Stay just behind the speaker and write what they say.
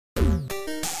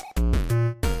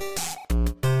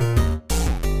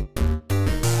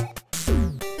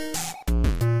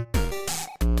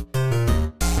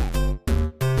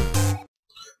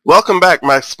Welcome back,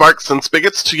 my sparks and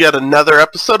spigots, to yet another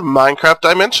episode of Minecraft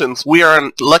Dimensions. We are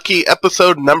on lucky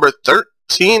episode number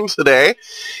 13 today,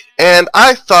 and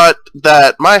I thought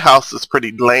that my house is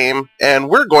pretty lame, and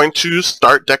we're going to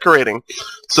start decorating.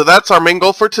 So that's our main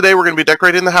goal for today. We're going to be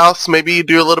decorating the house, maybe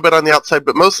do a little bit on the outside,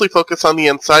 but mostly focus on the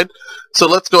inside. So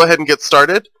let's go ahead and get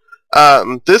started.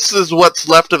 This is what's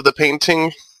left of the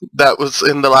painting that was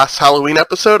in the last Halloween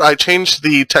episode. I changed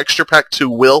the texture pack to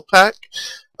Will Pack.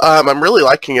 I'm really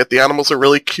liking it. The animals are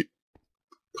really cute.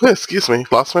 Excuse me,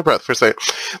 lost my breath for a second.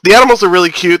 The animals are really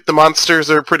cute. The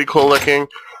monsters are pretty cool looking.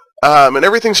 And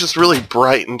everything's just really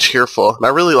bright and cheerful. And I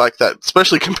really like that,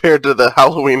 especially compared to the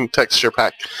Halloween texture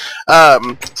pack.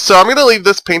 So I'm going to leave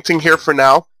this painting here for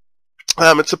now.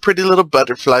 It's a pretty little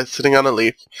butterfly sitting on a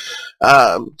leaf.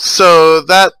 So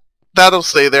that'll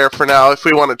stay there for now. If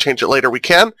we want to change it later, we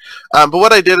can. But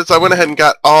what I did is I went ahead and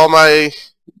got all my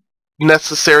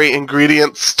necessary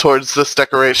ingredients towards this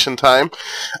decoration time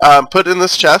put in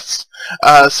this chest.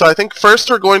 So I think first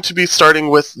we're going to be starting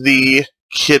with the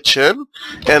kitchen,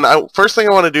 and first thing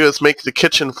I want to do is make the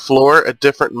kitchen floor a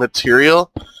different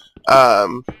material.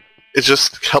 It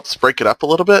just helps break it up a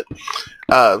little bit.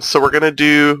 So we're gonna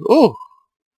do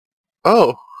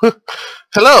oh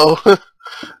hello.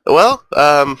 Well,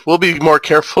 we'll be more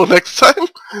careful next time.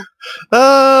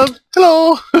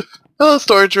 Hello. Hello,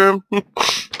 storage room.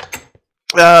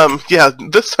 Yeah,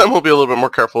 this time we'll be a little bit more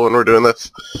careful when we're doing this.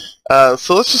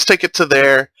 So let's just take it to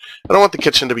there. I don't want the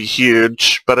kitchen to be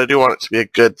huge, but I do want it to be a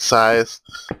good size.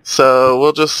 So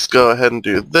we'll just go ahead and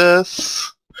do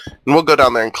this. And we'll go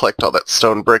down there and collect all that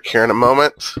stone brick here in a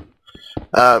moment.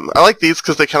 I like these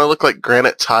because they kind of look like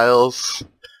granite tiles.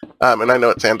 And I know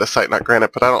it's andesite, not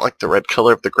granite, but I don't like the red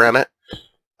color of the granite.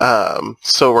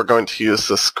 So we're going to use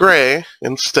this gray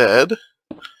instead.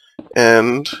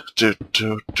 And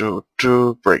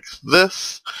break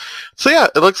this. So yeah,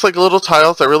 it looks like little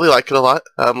tiles. I really like it a lot.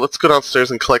 Let's go downstairs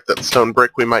and collect that stone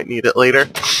brick. We might need it later.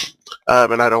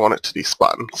 And I don't want it to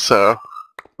despawn. So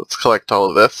let's collect all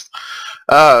of this.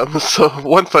 So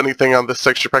one funny thing on this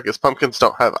texture pack is pumpkins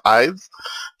don't have eyes.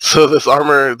 So this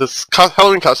armor, this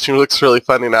Halloween costume looks really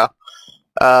funny now.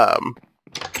 But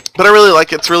I really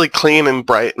like it. It's really clean and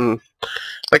bright, and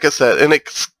like I said, and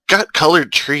it's got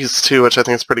colored trees too, which I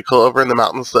think is pretty cool. Over in the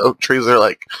mountains, the oak trees are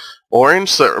like orange,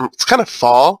 so it's kind of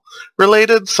fall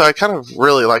related, so I kind of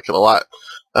really like it a lot.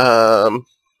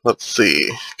 Let's see,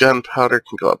 gunpowder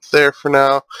can go up there for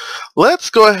now. Let's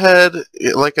go ahead,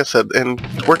 like I said, and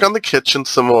work on the kitchen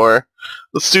some more.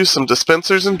 Let's do some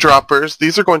dispensers and droppers.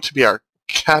 These are going to be our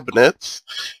cabinets.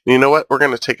 And you know what, we're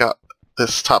going to take out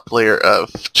this top layer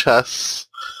of chests.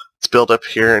 Let's build up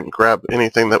here and grab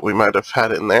anything that we might have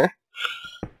had in there.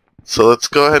 So let's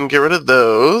go ahead and get rid of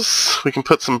those. We can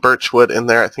put some birch wood in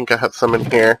there. I think I have some in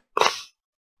here.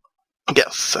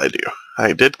 Yes, I do.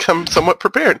 I did come somewhat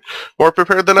prepared. More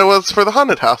prepared than I was for the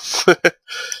haunted house.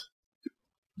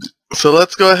 So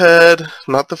let's go ahead,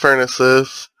 not the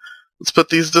furnaces. Let's put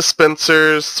these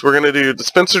dispensers. We're going to do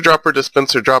dispenser,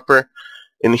 dropper.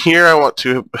 And here I want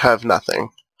to have nothing.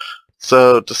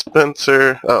 So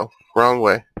dispenser, oh, wrong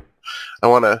way. I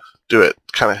want to do it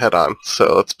kind of head on.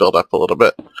 So let's build up a little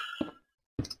bit.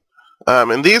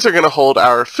 And these are going to hold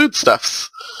our foodstuffs.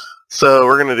 So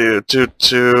we're going to do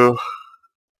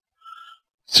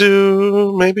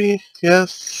two, maybe,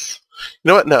 yes. You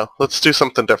know what? No, let's do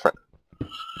something different.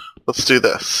 Let's do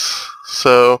this.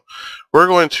 So we're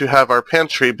going to have our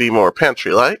pantry be more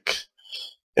pantry-like,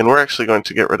 and we're actually going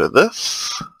to get rid of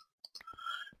this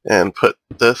and put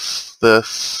this.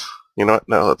 You know what?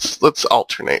 No, let's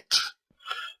alternate.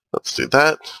 Let's do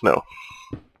that. No.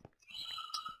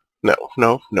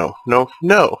 No.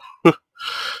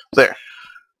 There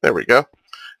we go.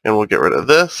 And we'll get rid of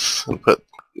this and put,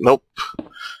 nope.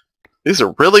 These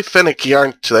are really finicky,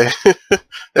 aren't they?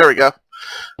 There we go.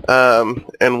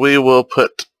 And we will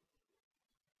put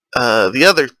the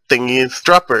other thingies,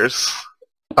 droppers,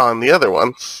 on the other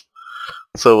ones.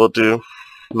 So we'll do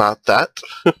not that.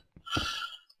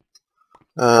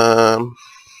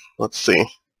 Let's see.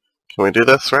 Can we do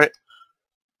this right?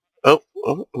 Oh,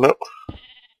 no.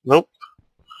 Nope.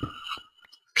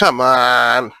 Come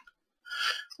on.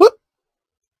 Whoop.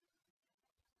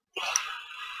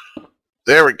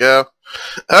 There we go.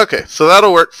 Okay, so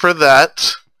that'll work for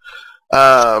that.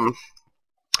 I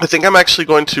think I'm actually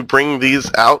going to bring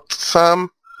these out some.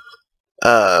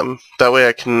 That way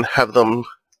I can have them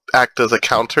act as a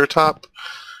countertop.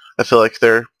 I feel like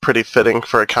they're pretty fitting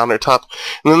for a countertop.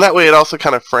 And then that way it also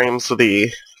kind of frames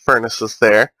the furnaces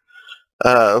there.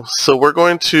 So we're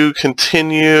going to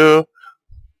continue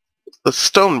the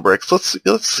stone bricks.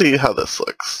 Let's see how this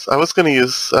looks. I was gonna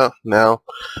use no,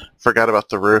 forgot about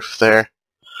the roof there.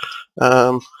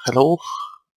 Hello.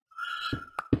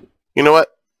 You know what?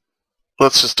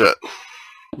 Let's just do it.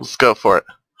 Let's go for it.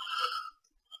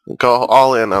 Go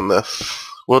all in on this.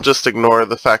 We'll just ignore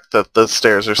the fact that the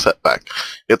stairs are set back.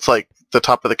 It's like the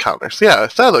top of the counters. Yeah,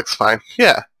 that looks fine.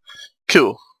 Yeah,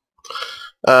 cool.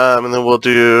 And then we'll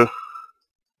do.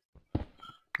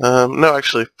 No,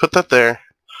 actually, put that there,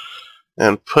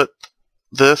 and put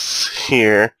this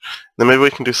here. Then maybe we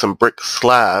can do some brick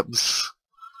slabs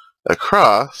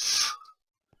across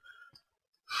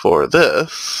for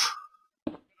this.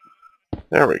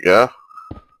 There we go.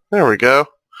 There we go.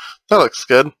 That looks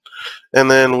good. And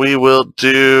then we will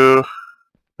do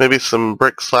maybe some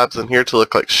brick slabs in here to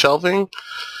look like shelving.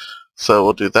 So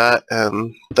we'll do that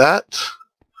and that.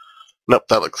 Nope,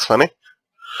 that looks funny.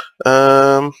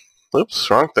 Oops,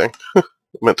 wrong thing. I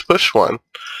meant to push one.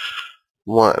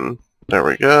 One. There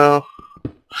we go.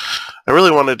 I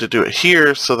really wanted to do it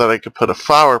here so that I could put a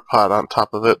flower pot on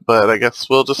top of it, but I guess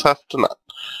we'll just have to not.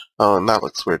 Oh, and that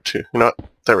looks weird too. You know what?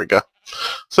 There we go.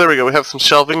 So there we go. We have some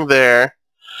shelving there.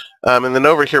 And then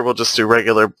over here we'll just do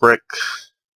regular brick.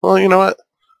 Well, you know what?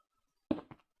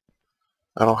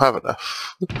 I don't have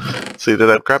enough. See, did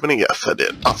I grab any? Yes, I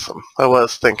did. Awesome. I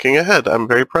was thinking ahead. I'm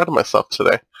very proud of myself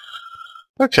today.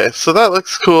 Okay, so that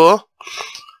looks cool.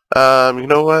 You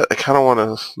know what? I kind of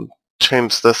want to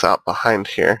change this out behind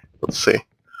here. Let's see.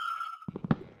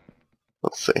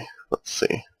 Let's see. Let's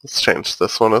see. Let's change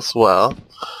this one as well.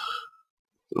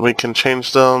 We can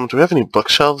change them. Do we have any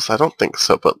bookshelves? I don't think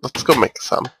so, but let's go make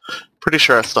some. Pretty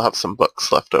sure I still have some books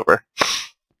left over.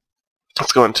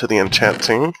 Let's go into the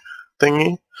enchanting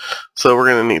thingy. So we're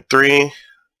going to need three.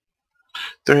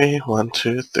 1,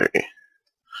 2, 3.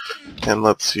 And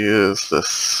let's use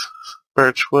this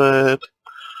birch wood.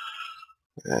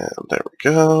 And there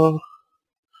we go.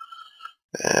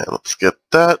 And let's get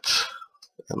that.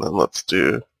 And then let's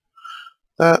do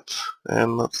that.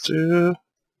 And let's do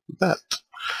that.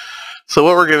 So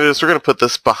what we're going to do is we're going to put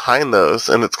this behind those,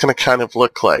 and it's going to kind of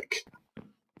look like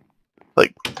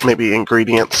maybe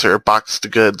ingredients or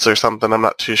boxed goods or something. I'm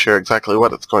not too sure exactly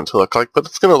what it's going to look like, but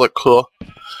it's going to look cool.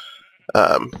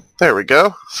 There we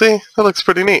go. See? That looks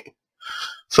pretty neat.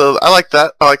 So I like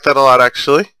that. I like that a lot,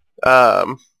 actually.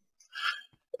 And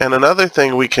another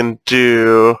thing we can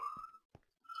do...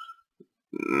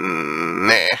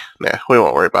 Nah, we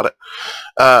won't worry about it.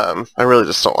 I really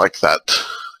just don't like that.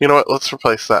 You know what? Let's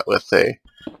replace that with a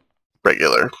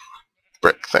regular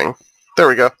brick thing. There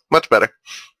we go. Much better.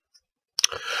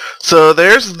 So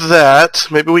there's that.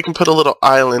 Maybe we can put a little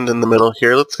island in the middle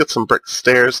here. Let's get some brick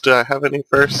stairs. Do I have any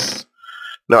first?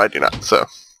 No, I do not. So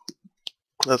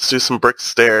let's do some brick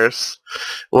stairs.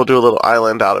 We'll do a little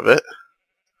island out of it.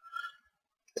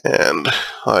 And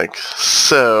like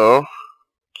so.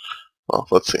 Well,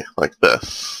 let's see. Like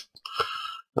this.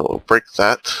 And we'll break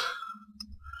that.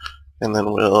 And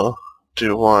then we'll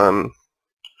do one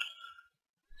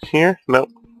here. Nope.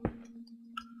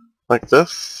 Like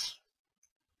this.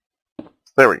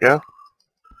 There we go.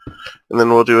 And then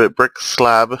we'll do a brick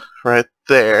slab right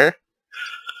there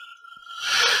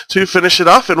to finish it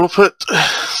off, and we'll put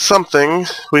something.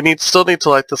 We still need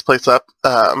to light this place up,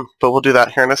 but we'll do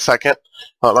that here in a second.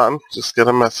 Hold on. Just get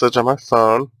a message on my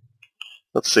phone.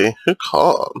 Let's see. Who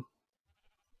called?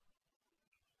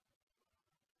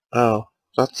 Oh.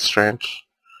 That's strange.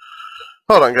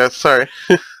 Hold on, guys. Sorry.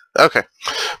 Okay.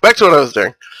 Back to what I was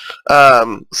doing.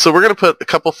 So we're going to put a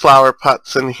couple flower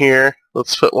pots in here.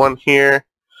 Let's put one here,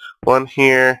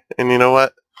 and you know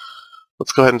what?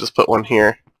 Let's go ahead and just put one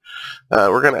here.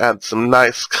 We're going to add some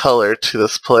nice color to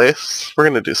this place. We're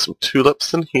going to do some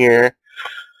tulips in here,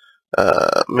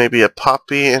 maybe a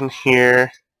poppy in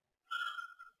here,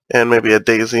 and maybe a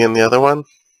daisy in the other one.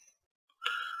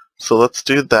 So let's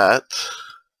do that.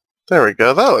 There we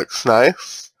go. That looks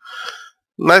nice.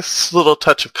 Nice little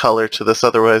touch of color to this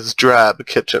otherwise drab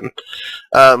kitchen.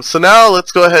 So now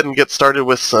let's go ahead and get started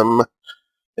with some...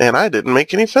 And I didn't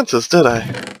make any fences, did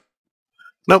I?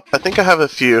 Nope, I think I have a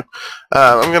few.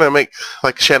 I'm going to make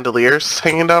like chandeliers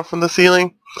hanging down from the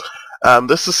ceiling.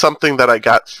 This is something that I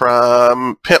got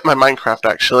from Pimp My Minecraft,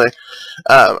 actually.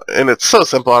 And it's so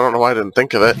simple, I don't know why I didn't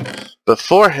think of it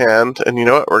beforehand. And you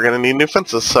know what? We're going to need new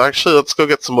fences. So actually, let's go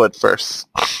get some wood first.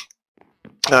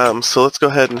 So let's go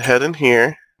ahead and head in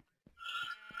here.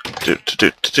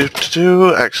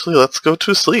 Actually, let's go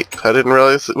to sleep. I didn't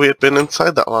realize that we had been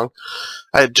inside that long.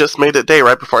 I had just made it day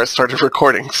right before I started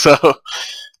recording, so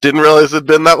didn't realize it had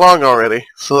been that long already.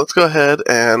 So let's go ahead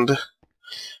and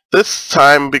this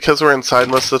time, because we're inside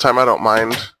most of the time, I don't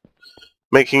mind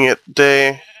making it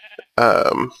day.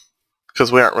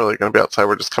 because we aren't really going to be outside.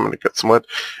 We're just coming to get some wood.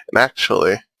 And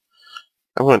actually,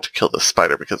 I'm going to kill this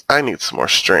spider because I need some more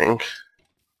string.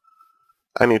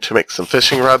 I need to make some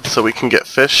fishing rods so we can get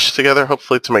fish together,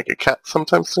 hopefully to make a cat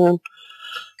sometime soon.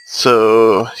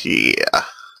 So, yeah.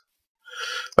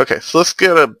 Okay, so let's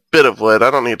get a bit of wood.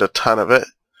 I don't need a ton of it.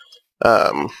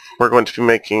 We're going to be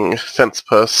making fence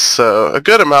posts, so a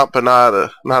good amount, but not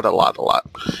a lot.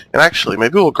 And actually,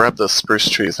 maybe we'll grab those spruce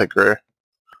trees that grew.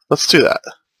 Let's do that.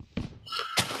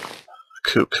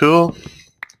 Cool.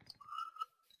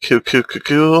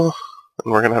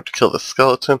 And we're gonna have to kill the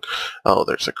skeleton. Oh,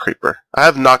 there's a creeper. I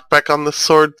have knockback on this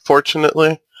sword,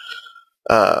 fortunately.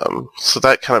 So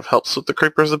that kind of helps with the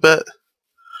creepers a bit.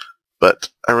 But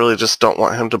I really just don't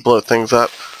want him to blow things up.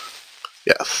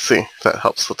 Yeah, see, that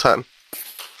helps a ton.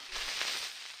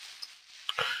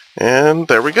 And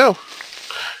there we go.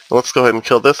 Let's go ahead and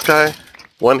kill this guy.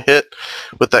 One hit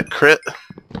with that crit.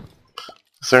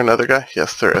 Is there another guy?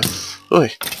 Yes, there is. Ooh.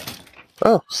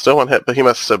 Oh, still one hit, but he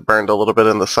must have burned a little bit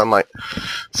in the sunlight.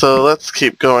 So let's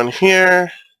keep going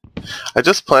here. I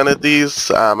just planted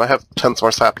these. I have tons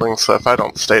more saplings, so if I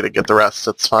don't stay to get the rest,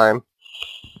 it's fine.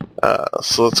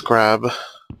 So let's grab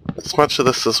as much of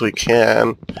this as we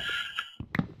can.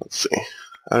 Let's see.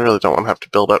 I really don't want to have to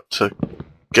build up to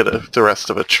get the rest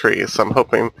of a tree, so I'm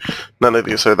hoping none of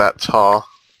these are that tall.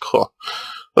 Cool.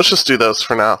 Let's just do those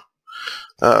for now.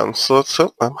 So let's...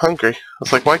 Oh, I'm hungry. I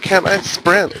was like, why can't I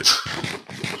sprint?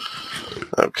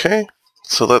 Okay,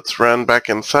 so let's run back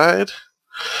inside.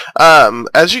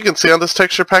 As you can see on this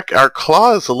texture pack, our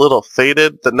claw is a little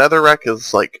faded. The netherrack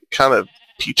is like kind of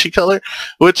peachy color,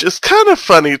 which is kind of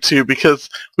funny too because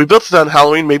we built it on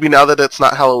Halloween. Maybe now that it's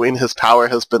not Halloween, his power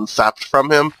has been sapped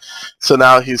from him. So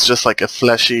now he's just like a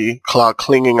fleshy claw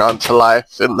clinging on to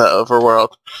life in the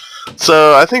overworld.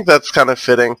 So I think that's kind of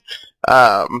fitting.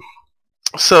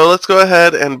 So let's go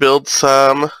ahead and build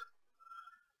some.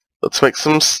 Let's make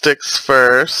some sticks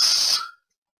first.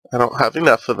 I don't have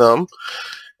enough of them.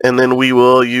 And then we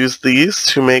will use these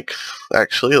to make...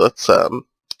 Actually, let's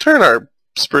turn our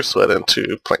spruce wood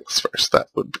into planks first. That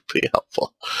would be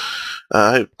helpful.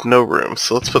 I have no room,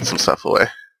 so let's put some stuff away.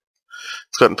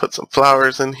 Let's go ahead and put some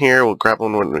flowers in here. We'll grab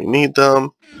them when we need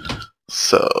them.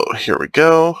 So here we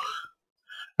go.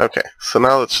 Okay, so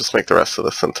now let's just make the rest of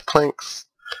this into planks.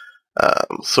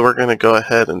 So we're going to go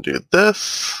ahead and do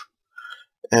this.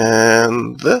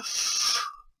 And this.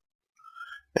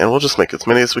 And we'll just make as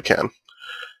many as we can.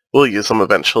 We'll use them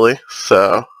eventually.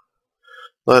 So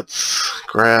let's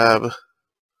grab,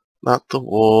 not the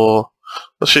wool,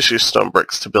 let's just use stone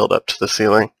bricks to build up to the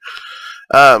ceiling.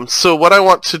 So what I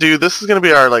want to do, this is going to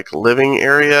be our like living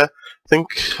area. I think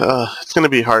it's going to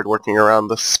be hard working around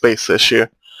the space issue.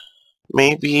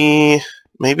 Maybe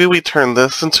we turn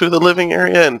this into the living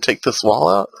area and take this wall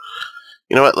out.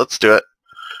 You know what, let's do it.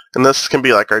 And this can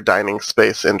be like our dining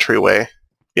space entryway.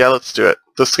 Yeah, let's do it.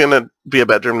 This is going to be a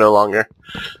bedroom no longer.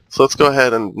 So let's go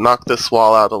ahead and knock this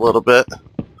wall out a little bit.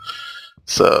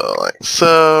 So, like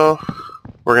so.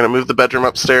 We're going to move the bedroom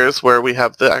upstairs where we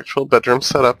have the actual bedroom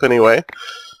set up anyway.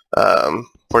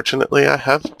 Fortunately, I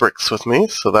have bricks with me,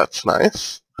 so that's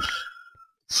nice.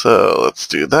 So let's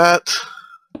do that.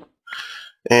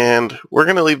 And we're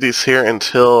going to leave these here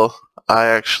until I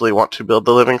actually want to build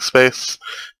the living space,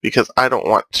 because I don't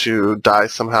want to die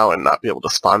somehow and not be able to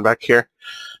spawn back here.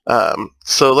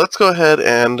 So let's go ahead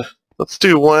and let's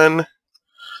do one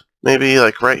maybe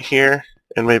like right here,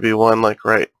 and maybe one like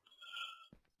right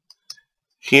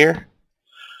here.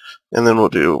 And then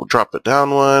we'll drop it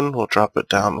down one, we'll drop it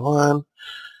down one,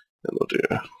 and we'll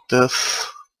do this.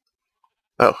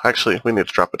 Oh, actually, we need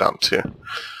to drop it down too.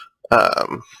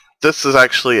 This is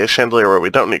actually a chandelier where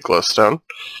we don't need glowstone,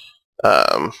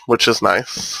 which is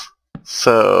nice.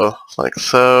 So, like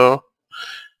so,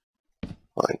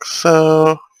 like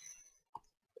so,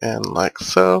 and like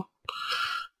so.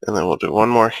 And then we'll do one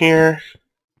more here,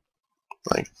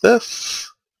 like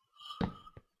this,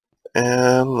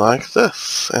 and like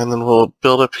this. And then we'll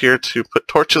build up here to put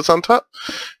torches on top.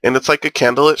 And it's like a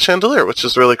candlelit chandelier, which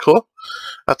is really cool.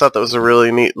 I thought that was a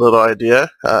really neat little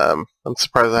idea. I'm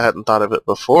surprised I hadn't thought of it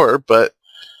before, but,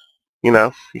 you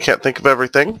know, you can't think of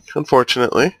everything,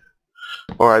 unfortunately.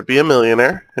 Or I'd be a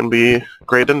millionaire and be a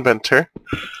great inventor.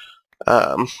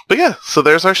 But yeah, so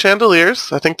there's our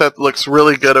chandeliers. I think that looks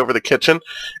really good over the kitchen.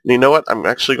 And you know what? I'm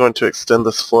actually going to extend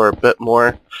this floor a bit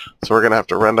more. So we're going to have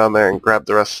to run down there and grab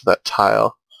the rest of that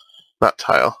tile. Not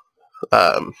tile.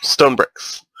 Stone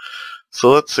bricks.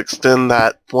 So let's extend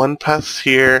that one past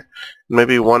here.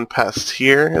 Maybe one past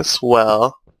here as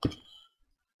well.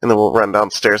 And then we'll run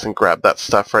downstairs and grab that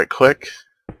stuff right quick.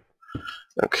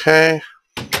 Okay.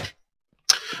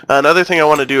 Another thing I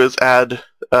want to do is add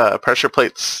pressure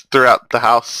plates throughout the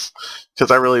house,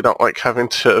 because I really don't like having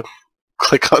to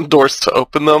click on doors to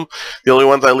open them. The only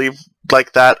ones I leave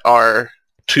like that are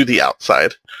to the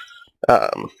outside. I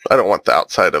don't want the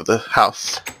outside of the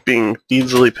house being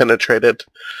easily penetrated.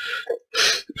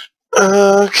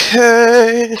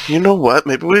 Okay, you know what?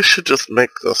 Maybe we should just make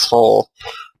this hole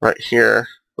right here.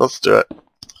 Let's do it.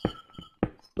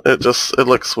 It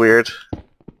looks weird.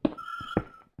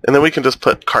 And then we can just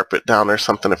put carpet down or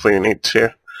something if we need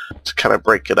to kind of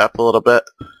break it up a little bit.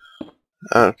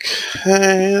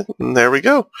 Okay, there we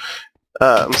go.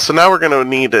 So now we're going to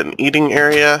need an eating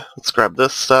area. Let's grab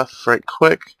this stuff right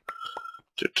quick.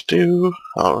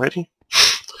 Alrighty.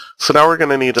 So now we're going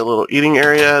to need a little eating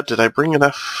area. Did I bring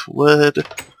enough wood?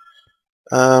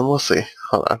 We'll see.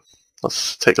 Hold on.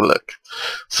 Let's take a look.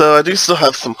 So I do still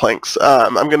have some planks.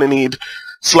 I'm going to need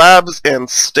slabs and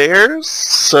stairs.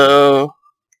 So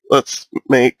let's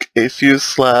make a few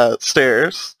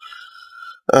stairs.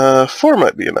 4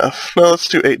 might be enough. No, let's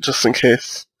do 8 just in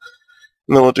case.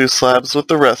 And then we'll do slabs with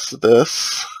the rest of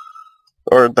this.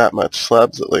 Or that much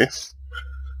slabs at least.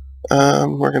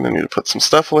 We're going to need to put some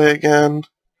stuff away again.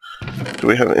 Do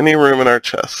we have any room in our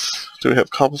chests? Do we have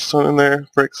cobblestone in there?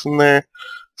 Bricks in there?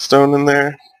 Stone in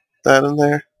there? That in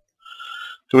there?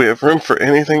 Do we have room for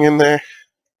anything in there?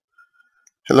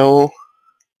 Hello?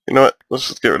 You know what? Let's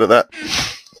just get rid of that.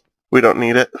 We don't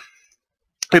need it.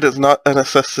 It is not a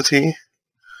necessity.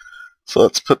 So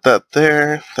let's put that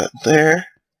there, that there.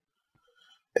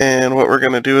 And what we're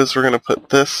going to do is we're going to put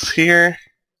this here.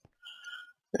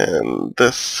 And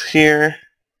this here.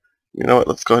 You know what?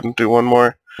 Let's go ahead and do one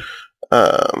more.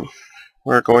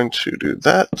 We're going to do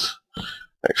that.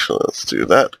 Actually, let's do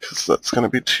that because that's going to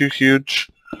be too huge.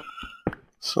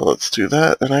 So let's do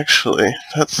that. And actually,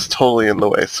 that's totally in the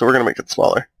way. So we're going to make it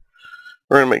smaller.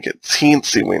 We're going to make it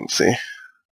teensy weensy.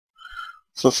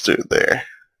 So let's do it there.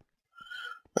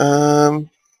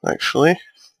 Actually,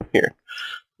 here.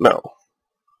 No.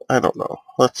 I don't know.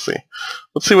 Let's see.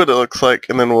 Let's see what it looks like,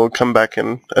 and then we'll come back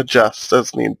and adjust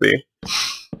as need be.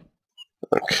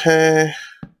 Okay.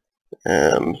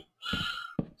 And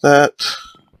that.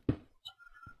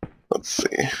 Let's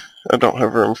see. I don't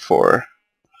have room for...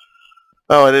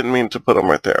 Oh, I didn't mean to put them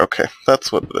right there. Okay,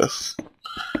 that's what it is.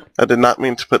 I did not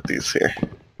mean to put these here.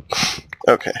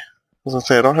 Okay. I was going to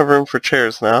say, I don't have room for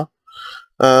chairs now.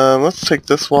 Let's take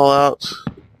this wall out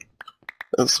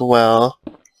as well.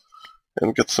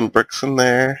 And get some bricks in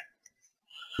there.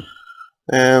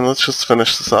 And let's just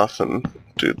finish this off and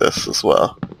do this as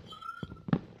well.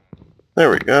 There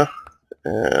we go.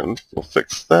 And we'll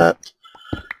fix that.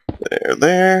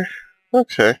 There.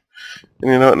 Okay.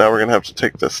 And you know what, now we're going to have to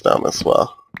take this down as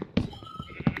well.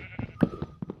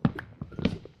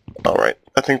 Alright,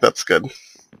 I think that's good.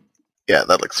 Yeah,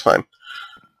 that looks fine.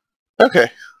 Okay,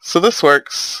 so this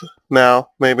works now,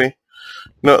 maybe.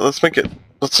 No, let's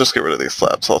just get rid of these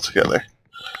slabs altogether.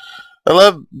 I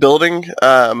love building,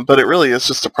 but it really is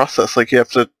just a process. Like, you have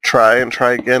to try and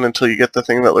try again until you get the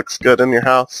thing that looks good in your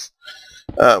house.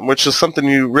 Which is something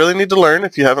you really need to learn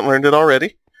if you haven't learned it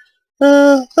already.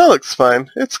 That looks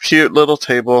fine. It's cute, little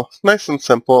table, nice and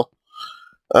simple.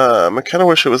 I kind of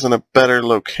wish it was in a better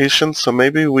location, so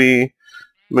maybe we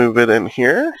move it in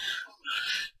here.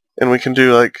 And we can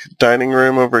do, like, dining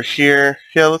room over here.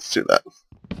 Yeah, let's do that.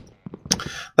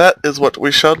 That is what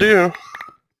we shall do.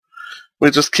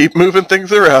 We just keep moving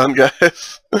things around,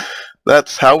 guys.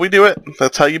 That's how we do it.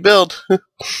 That's how you build.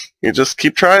 You just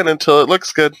keep trying until it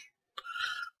looks good.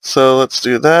 So let's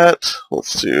do that.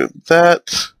 Let's do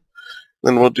that.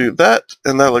 Then we'll do that.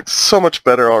 And that looks so much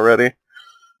better already.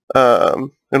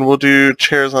 And we'll do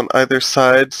chairs on either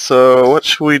side. So what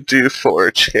should we do for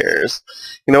chairs?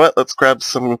 You know what? Let's grab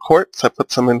some quartz. I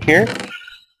put some in here.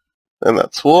 And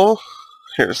that's wool.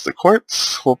 Here's the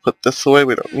quartz. We'll put this away.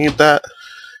 We don't need that.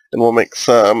 And we'll make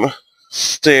some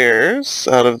stairs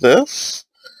out of this.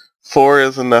 4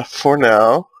 is enough for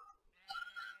now.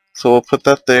 So we'll put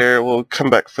that there. We'll come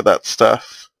back for that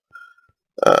stuff.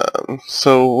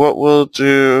 So what we'll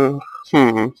do...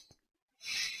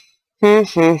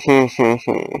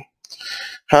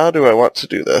 How do I want to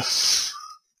do this?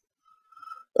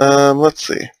 Let's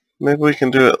see. Maybe we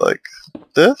can do it like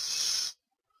this?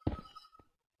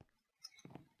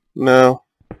 No.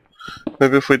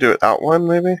 Maybe if we do it out one,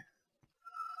 maybe?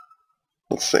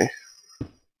 Let's see.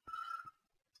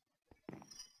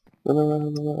 Then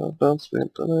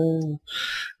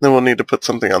we'll need to put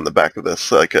something on the back of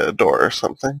this, like a door or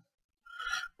something.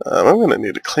 I'm going to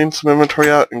need to clean some inventory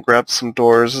out and grab some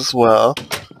doors as well.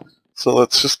 So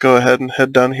let's just go ahead and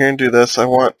head down here and do this. I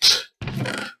want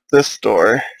this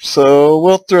door. So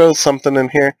we'll throw something in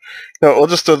here. No, we'll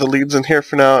just throw the leads in here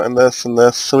for now, and this,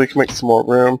 so we can make some more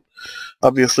room.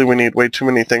 Obviously we need way too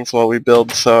many things while we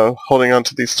build, so holding on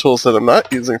to these tools that I'm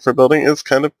not using for building is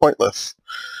kind of pointless.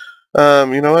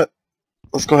 You know what?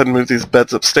 Let's go ahead and move these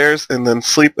beds upstairs and then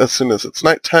sleep as soon as it's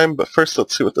nighttime, but first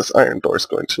let's see what this iron door is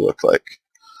going to look like.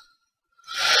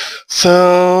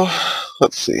 So,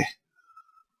 let's see.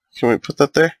 Can we put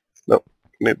that there? Nope.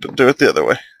 Need to do it the other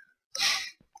way.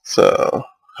 So,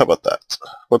 how about that?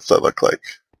 What's that look like?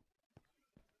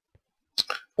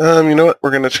 You know what?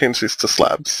 We're going to change these to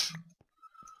slabs.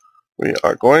 We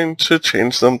are going to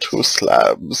change them to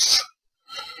slabs.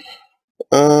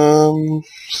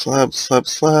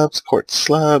 Slabs, quartz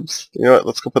slabs. You know what?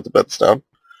 Let's go put the beds down.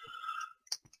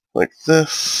 Like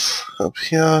this, up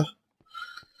here.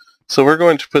 So we're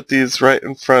going to put these right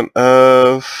in front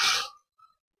of...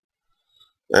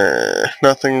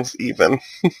 nothing's even.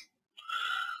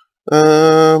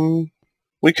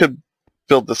 We could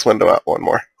build this window out one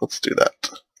more. Let's do that.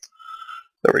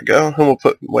 There we go. And we'll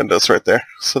put windows right there.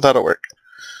 So that'll work.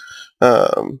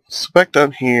 So back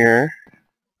down here,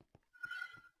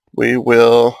 we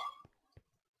will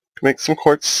make some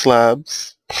quartz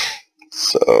slabs.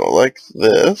 So like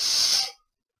this.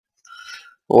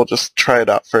 We'll just try it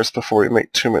out first before we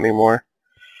make too many more.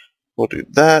 We'll do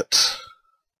that.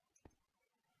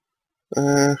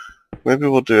 Maybe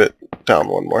we'll do it down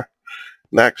one more.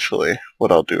 And actually,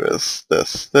 what I'll do is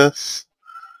this.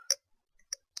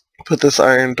 Put this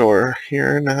iron door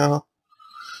here now.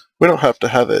 We don't have to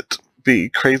have it be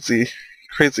crazy.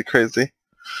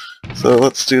 So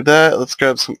let's do that. Let's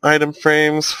grab some item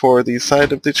frames for the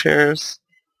side of the chairs.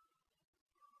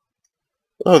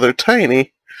 Oh, they're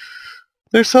tiny.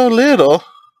 They're so little.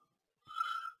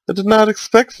 I did not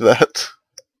expect that.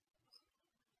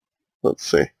 Let's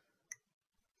see.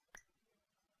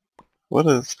 What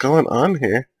is going on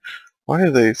here? Why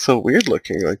are they so weird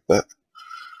looking like that?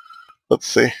 Let's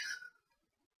see.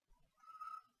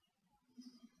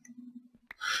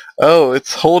 Oh,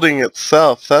 it's holding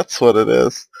itself. That's what it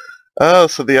is. Oh,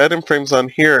 so the item frames on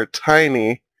here are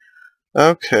tiny.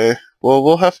 Okay. Well,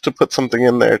 we'll have to put something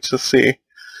in there to see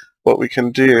what we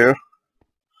can do.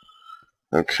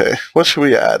 Okay. What should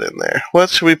we add in there? What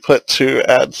should we put to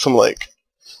add some, like,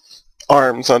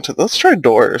 arms onto... Let's try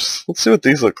doors. Let's see what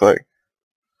these look like.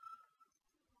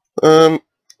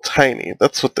 Tiny.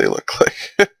 That's what they look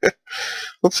like.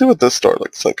 Let's see what this door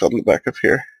looks like on the back of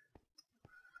here.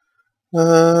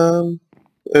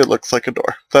 It looks like a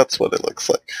door. That's what it looks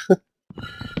like.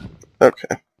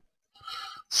 Okay.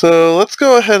 So let's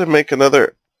go ahead and make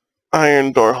another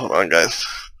iron door. Hold on, guys.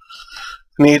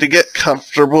 Need to get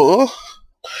comfortable.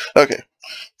 Okay.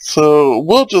 So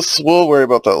we'll worry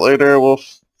about that later. We'll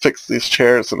fix these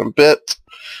chairs in a bit.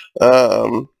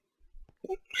 Gosh,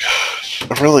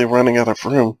 I'm really running out of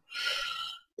room.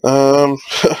 I'm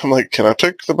like, can I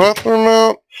take the bathroom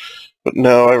out? But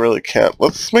no, I really can't.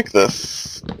 Let's make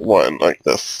this one like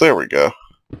this. There we go.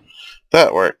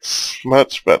 That works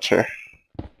much better.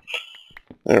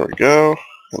 There we go.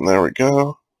 And there we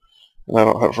go. And I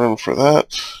don't have room for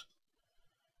that.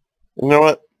 You know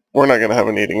what? We're not going to have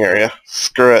an eating area.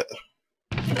 Screw it.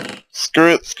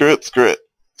 Screw it.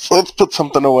 So let's put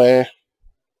something away.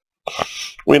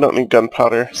 We don't need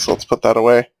gunpowder, so let's put that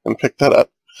away and pick that up.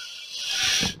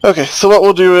 Okay, so what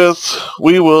we'll do is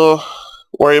we will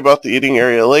worry about the eating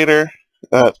area later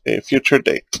at a future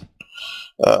date.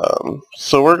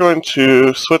 So we're going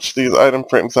to switch these item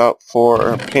frames out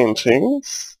for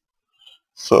paintings.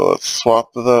 So let's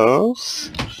swap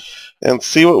those and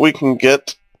see what we can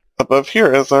get above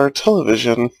here as our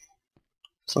television.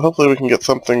 So hopefully we can get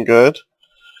something good.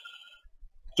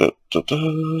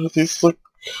 These look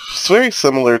very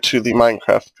similar to the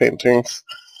Minecraft paintings,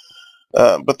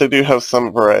 but they do have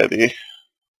some variety.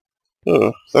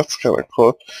 Ooh, that's kind of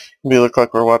cool. Maybe look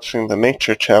like we're watching the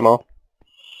Nature Channel.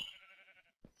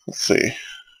 Let's see.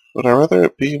 Would I rather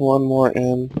it be one more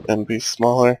in and be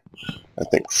smaller? I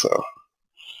think so.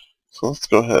 So let's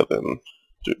go ahead and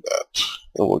do that.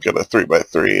 And we'll get a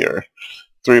 3x3 or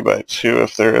 3x2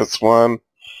 if there is one.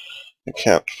 I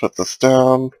can't put this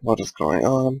down. What is going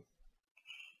on?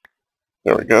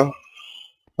 There we go.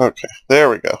 Okay, there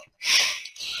we go.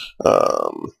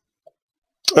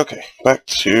 Okay, back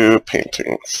to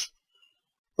paintings.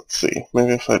 Let's see,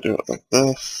 maybe if I do it like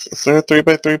this. Is there a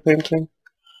 3x3 painting?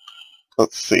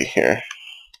 Let's see here.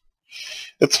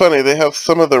 It's funny, they have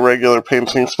some of the regular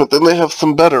paintings, but then they have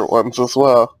some better ones as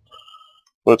well,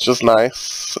 which is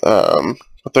nice.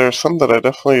 But there are some that I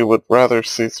definitely would rather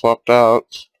see swapped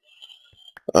out.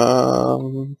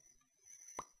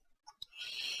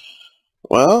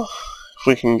 Well, if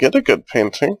we can get a good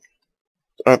painting.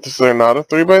 Is there not a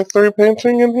 3x3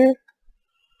 painting in here?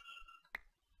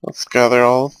 Let's gather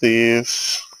all of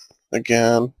these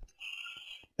again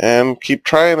and keep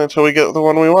trying until we get the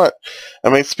one we want. I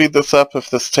may speed this up if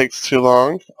this takes too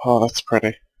long. Oh, that's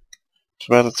pretty. Too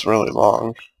bad it's really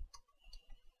long.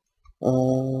 I'm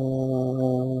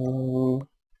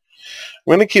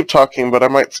going to keep talking, but I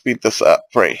might speed this up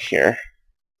right here.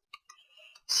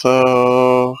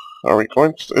 So, are we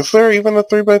going to... Is there even a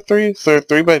 3x3? Is there a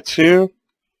 3x2?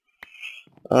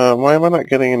 Why am I not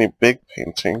getting any big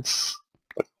paintings?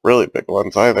 Like, really big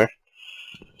ones either.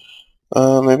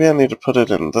 Maybe I need to put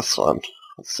it in this one.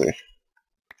 Let's see.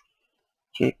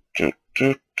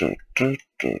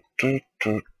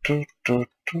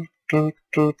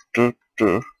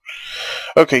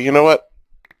 Okay, you know what?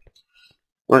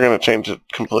 We're going to change it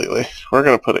completely. We're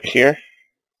going to put it here.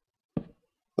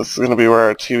 This is going to be where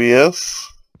our TV is.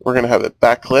 We're going to have it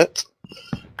backlit.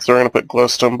 So we're going to put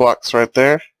glowstone blocks right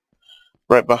there.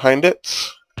 Right behind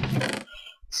it.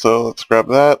 So let's grab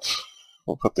that.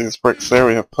 We'll put these bricks there.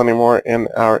 We have plenty more in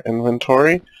our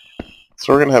inventory.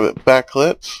 So we're going to have it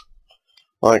backlit.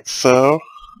 Like so.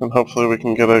 And hopefully we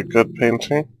can get a good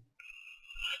painting.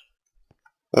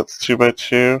 That's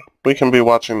 2x2. We can be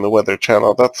watching the Weather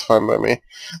Channel. That's fine by me.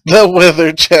 The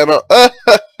Weather Channel!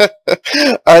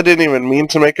 I didn't even mean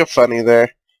to make a funny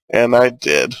there. And I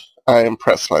did. I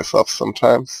impress myself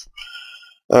sometimes.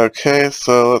 Okay,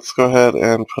 so let's go ahead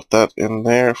and put that in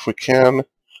there if we can.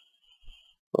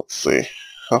 Let's see.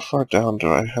 How far down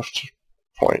do I have to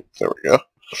point? There we go.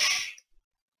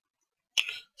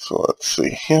 So let's see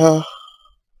here. Am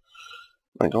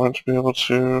I going to be able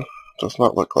to... Does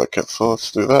not look like it, so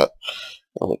let's do that.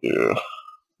 And we'll do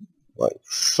like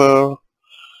so,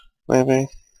 maybe.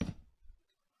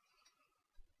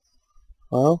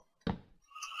 Well,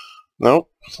 nope,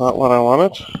 it's not what I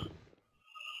wanted.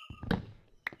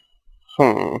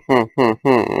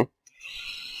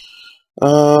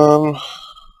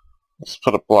 Let's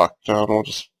put a block down. We'll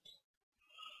just...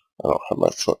 I don't have my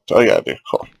silk. Oh yeah, I do.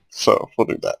 Cool. So we'll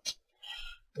do that.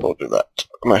 We'll do that.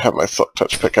 And I have my silk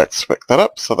touch pickaxe to pick that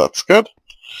up, so that's good.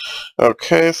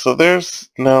 Okay, so there's...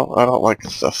 No, I don't like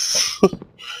this.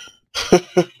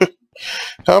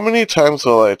 How many times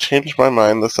will I change my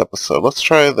mind this episode? Let's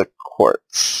try the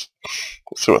quartz.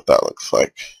 Let's see what that looks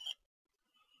like.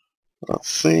 Let's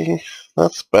see.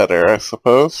 That's better, I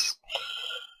suppose.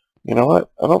 You know what?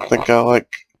 I don't think I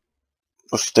like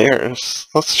the stairs.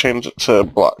 Let's change it to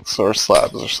blocks or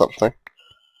slabs or something.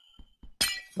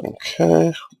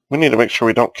 Okay. We need to make sure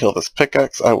we don't kill this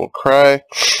pickaxe. I will cry.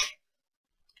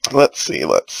 Let's see,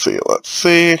 let's see, let's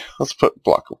see. Let's put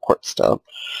block of quartz down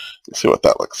and see what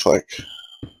that looks like.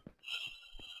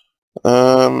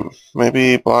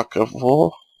 Maybe block of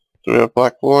wool. Do we have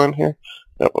black wool in here?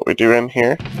 No, but we do in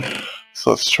here. So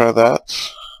let's try that.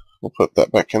 We'll put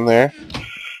that back in there.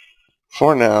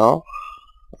 For now.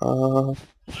 Oh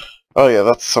yeah,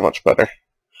 that's so much better.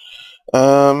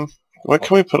 What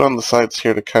can we put on the sides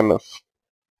here to kind of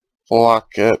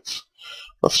block it?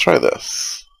 Let's try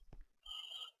this.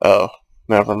 Oh,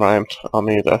 never mind. I'll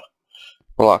need a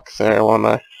block there, won't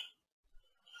I?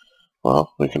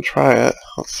 Well, we can try it.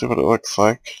 Let's see what it looks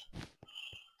like.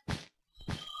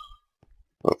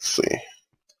 Let's see.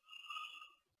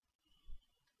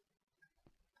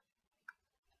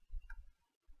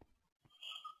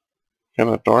 Can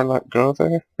a door not go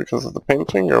there because of the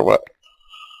painting, or what?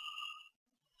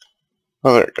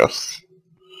 Oh, there it goes.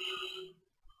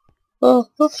 Oh,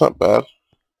 that's not bad.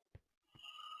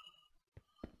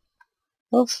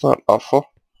 That's not awful.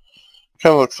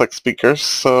 Kind of looks like speakers,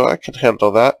 so I can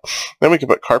handle that. Then we can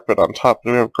put carpet on top.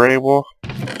 Do we have gray wool?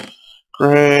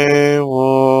 Gray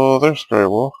wool. There's gray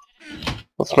wool.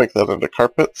 Let's make that into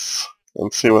carpets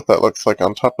and see what that looks like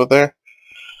on top of there.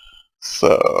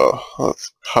 So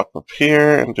let's hop up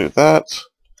here and do that.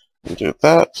 And do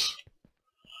that.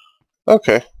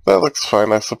 Okay, that looks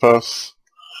fine, I suppose.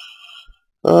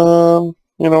 You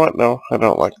know what? No, I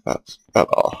don't like that at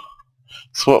all.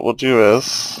 So what we'll do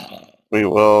is we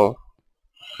will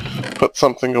put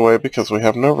something away because we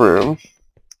have no room.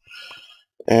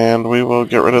 And we will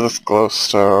get rid of this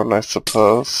glowstone, I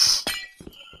suppose.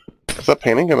 Is that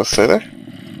painting going to stay there?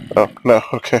 Oh, no,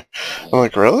 okay. I'm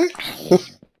like, really?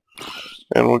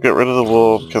 And we'll get rid of the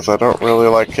wool because I don't really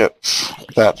like it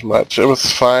that much. It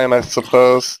was fine, I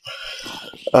suppose.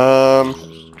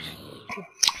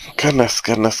 Goodness,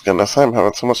 goodness, goodness. I'm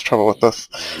having so much trouble with this.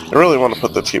 I really want to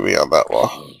put the TV on that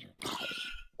wall.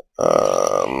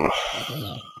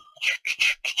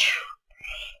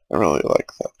 I really like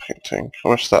that painting. I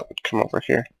wish that would come over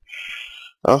here.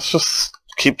 Let's just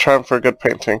keep trying for a good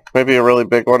painting. Maybe a really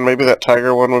big one. Maybe that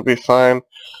tiger one would be fine.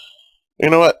 You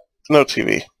know what? No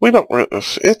TV. We don't really...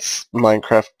 It's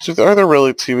Minecraft. Are there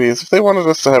really TVs? If they wanted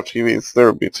us to have TVs, there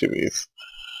would be TVs.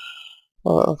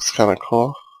 Well, that looks kind of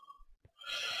cool.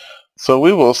 So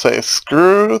we will say,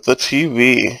 screw the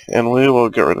TV, and we will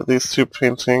get rid of these two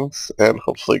paintings, and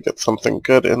hopefully get something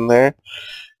good in there,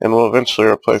 and we'll eventually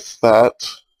replace that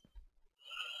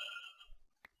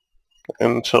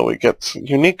until we get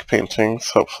unique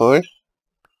paintings, hopefully.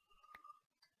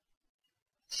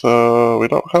 So we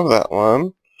don't have that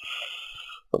one.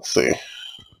 Let's see.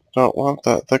 Don't want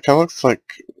that. That kind of looks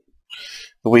like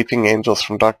the Weeping Angels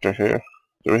from Doctor Who.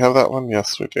 Do we have that one?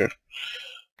 Yes, we do.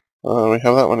 We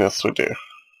have that one? Yes, we do.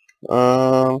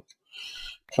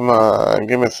 Come on,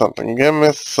 give me something. Give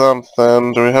me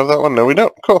something. Do we have that one? No, we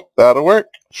don't. Cool. That'll work.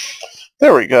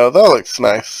 There we go. That looks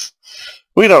nice.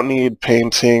 We don't need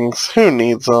paintings. Who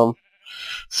needs them?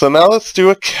 So now let's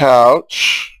do a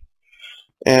couch.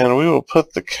 And we will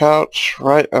put the couch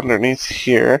right underneath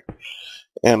here.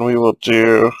 And we will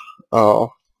do...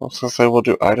 Oh, I was going to say we'll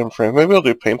do item frame. Maybe we'll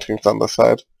do paintings on the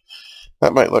side.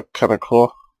 That might look kind of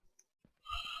cool.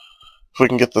 If we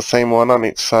can get the same one on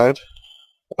each side.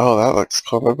 Oh, that looks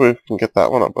cool. Maybe we can get that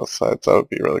one on both sides. That would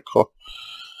be really cool.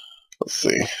 Let's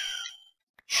see.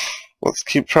 Let's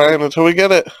keep trying until we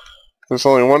get it. There's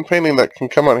only one painting that can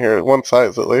come on here, one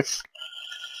size at least.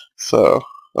 So,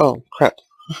 oh, crap.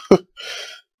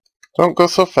 Don't go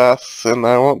so fast, and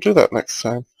I won't do that next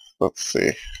time. Let's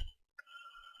see.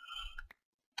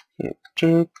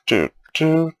 Do, do,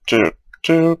 do, do,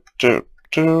 do, do,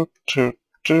 do, do,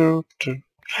 do,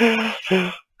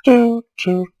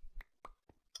 do.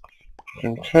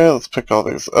 Okay, let's pick all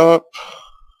these up.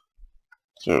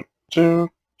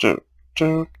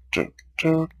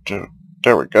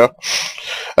 There we go.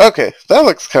 Okay, that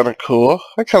looks kind of cool.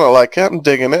 I kind of like it. I'm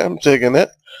digging it. I'm digging it.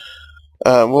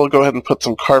 We'll go ahead and put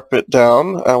some carpet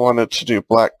down. I wanted to do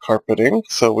black carpeting,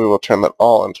 so we will turn that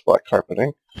all into black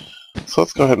carpeting. So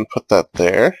let's go ahead and put that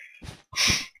there.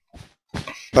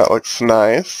 That looks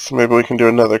nice. Maybe we can do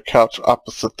another couch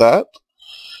opposite that.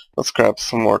 Let's grab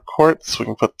some more quartz. We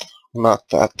can put, not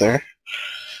that there.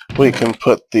 We can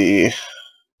put the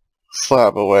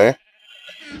slab away.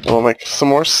 And we'll make some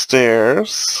more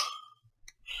stairs.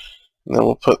 And then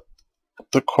we'll put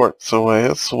the quartz away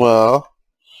as well.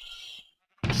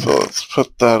 So let's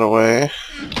put that away.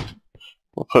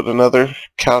 We'll put another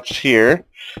couch here.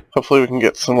 Hopefully we can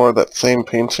get some more of that same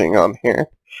painting on here.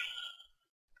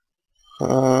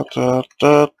 Oh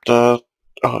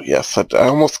yes, I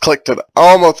almost clicked it.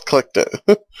 Almost clicked it.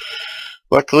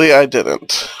 Luckily I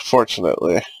didn't,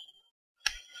 fortunately.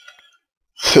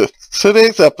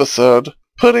 Today's episode,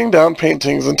 putting down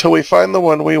paintings until we find the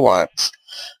one we want.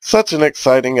 Such an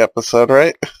exciting episode,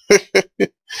 right?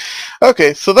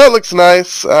 Okay, so that looks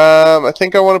nice. I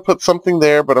think I want to put something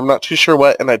there, but I'm not too sure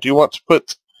what, and I do want to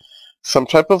put some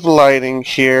type of lighting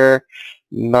here.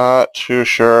 Not too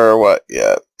sure what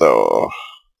yet, though.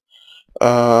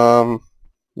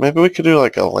 Maybe we could do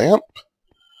like a lamp?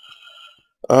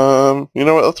 You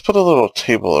know what, let's put a little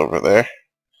table over there.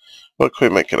 What can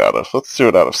we make it out of? Let's do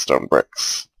it out of stone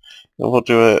bricks. And we'll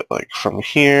do it like from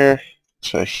here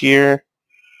to here.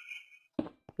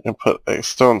 And put a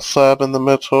stone slab in the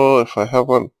middle, if I have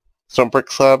one. Stone brick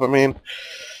slab, I mean.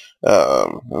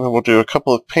 And then we'll do a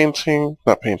couple of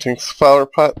flower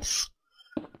pots.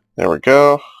 There we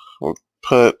go.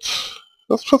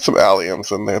 Let's put some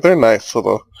alliums in there. They're nice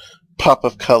little pop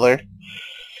of color.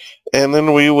 And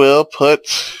then we will put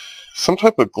some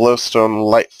type of glowstone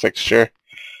light fixture.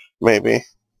 Maybe.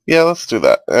 Yeah, let's do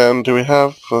that. And do we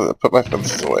have... I put my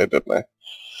fences away, didn't I?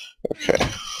 Okay,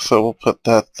 so we'll put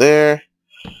that there.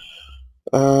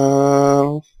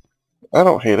 I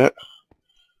don't hate it.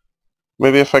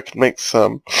 Maybe if I could make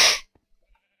some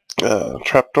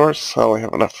trapdoors. I only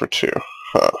have enough for 2.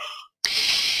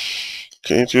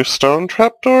 Can you do stone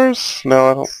trapdoors?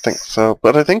 No, I don't think so.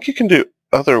 But I think you can do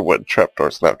other wood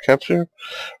trapdoors now, can't you?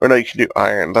 Or no, you can do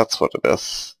iron. That's what it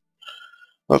is.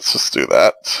 Let's just do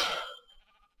that.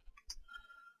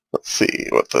 Let's see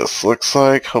what this looks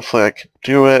like. Hopefully I can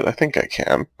do it. I think I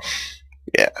can.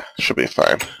 Yeah, should be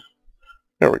fine.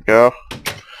 There we go.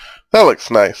 That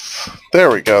looks nice. There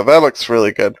we go. That looks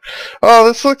really good. Oh,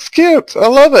 this looks cute. I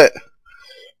love it.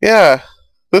 Yeah,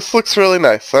 this looks really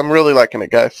nice. I'm really liking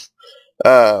it, guys.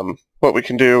 What we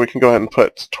can do, we can go ahead and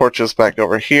put torches back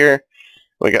over here.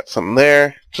 We got some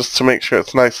there, just to make sure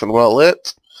it's nice and well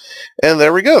lit. And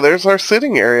there we go. There's our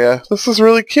sitting area. This is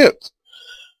really cute.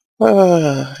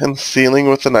 And ceiling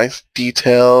with the nice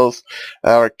details.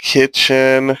 Our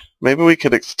kitchen. Maybe we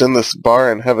could extend this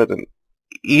bar and have it an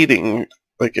eating,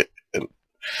 like an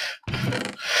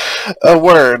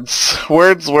Words.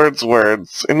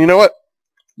 Words. And you know what?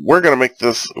 We're going to make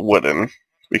this wooden,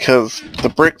 because the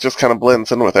brick just kind of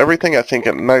blends in with everything. I think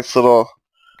a nice little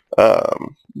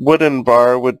wooden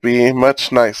bar would be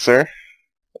much nicer.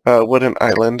 Wooden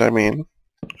island, I mean.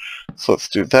 So let's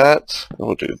do that.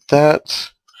 We'll do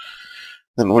that.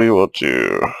 Then we will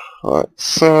do like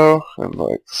so, and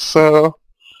like so.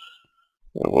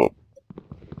 And we'll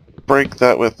break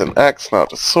that with an axe,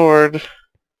 not a sword.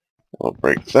 We'll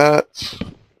break that.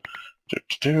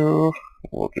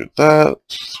 We'll do that.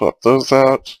 Swap those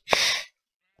out.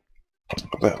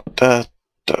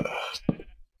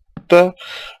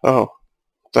 Oh,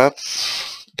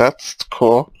 that's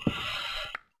cool.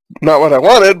 Not what I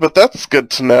wanted, but that's good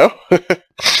to know.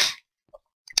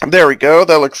 There we go.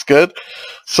 That looks good.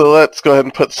 So let's go ahead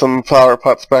and put some flower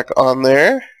pots back on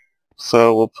there.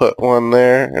 So we'll put one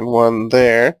there and one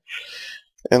there.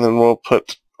 And then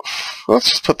let's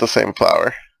just put the same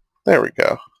flower. There we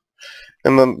go.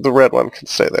 And then the red one can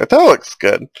stay there. That looks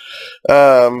good.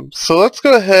 So let's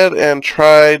go ahead and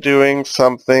try doing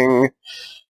something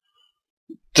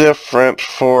different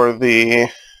for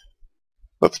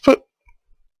let's put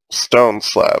stone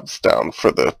slabs down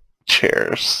for the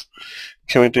chairs.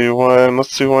 Can we do one?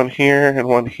 Let's do one here and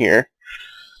one here.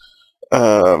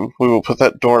 We will put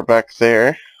that door back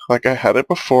there like I had it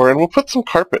before, and we'll put some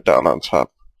carpet down on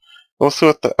top. We'll see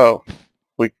what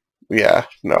yeah,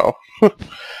 no.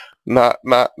 Not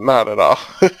at all.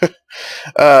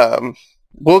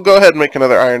 We'll go ahead and make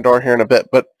another iron door here in a bit,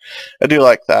 but I do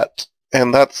like that.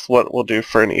 And that's what we'll do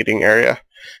for an eating area.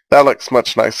 That looks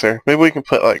much nicer. Maybe we can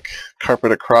put like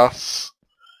carpet across,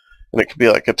 and it could be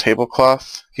like a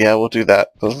tablecloth. Yeah, we'll do that.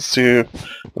 Let's do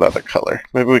another color.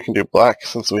 Maybe we can do black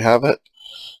since we have it.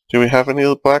 Do we have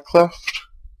any black left?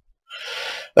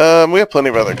 We have plenty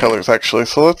of other colors actually,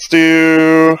 so let's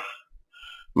do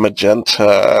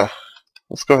magenta.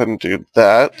 Let's go ahead and do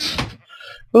that.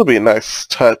 It'll be a nice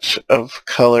touch of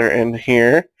color in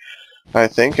here, I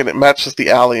think, and it matches the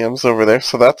alliums over there,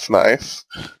 so that's nice.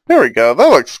 There we go. That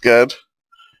looks good.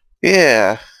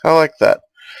 Yeah, I like that.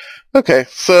 Okay,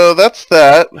 so that's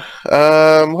that.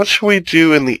 What should we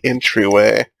do in the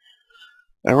entryway?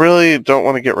 I really don't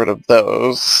want to get rid of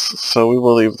those, so we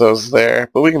will leave those there,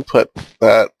 but we can put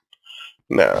that.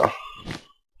 No.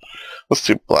 Let's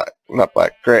do black. Not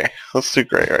black, gray. Let's do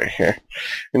gray right here.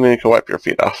 And then you can wipe your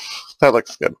feet off. That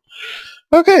looks good.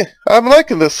 Okay, I'm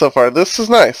liking this so far. This is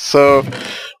nice. So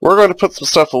we're going to put some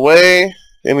stuff away,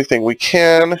 anything we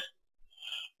can,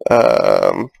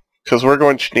 because we're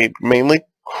going to need mainly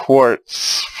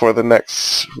quartz for the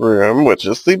next room, which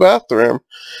is the bathroom.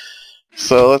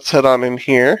 So let's head on in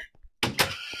here.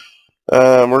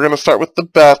 We're going to start with the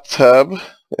bathtub,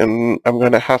 and I'm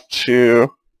going to have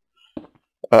to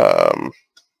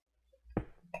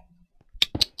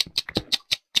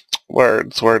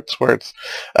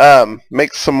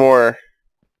make some more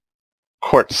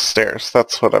quartz stairs.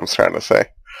 That's what I'm trying to say.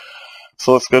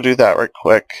 So let's go do that right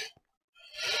quick.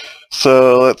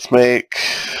 So let's make,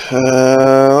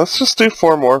 let's just do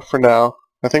 4 more for now.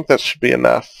 I think that should be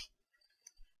enough.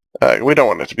 We don't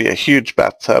want it to be a huge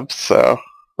bathtub, so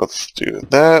let's do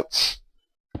that,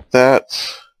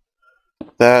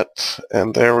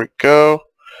 and there we go.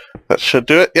 That should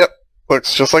do it. Yep,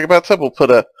 looks just like a bathtub. We'll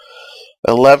put a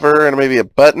lever and maybe a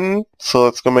button, so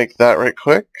let's go make that right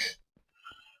quick.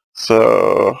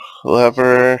 So,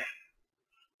 lever,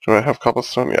 do I have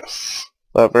cobblestone? Yes.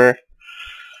 Lever.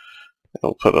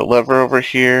 We'll put a lever over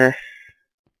here.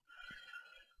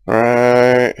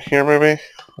 Right here maybe?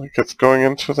 Like it's going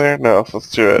into there? No, let's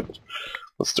do it.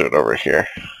 Let's do it over here.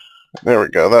 There we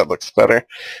go, that looks better.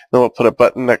 Then we'll put a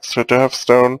button next to it. Do I have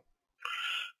stone?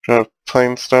 Do I have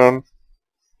plain stone?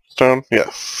 Stone?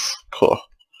 Yes. Cool.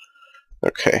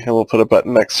 Okay, and we'll put a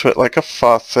button next to it like a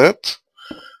faucet.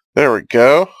 There we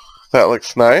go. That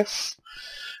looks nice.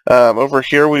 Over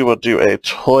here we will do a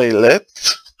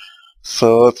toilet.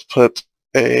 So let's put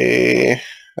I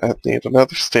need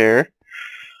another stair.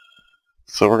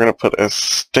 So we're going to put a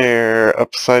stair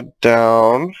upside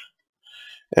down,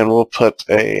 and we'll put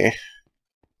a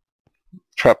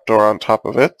trapdoor on top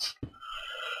of it.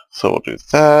 So we'll do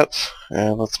that,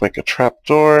 and let's make a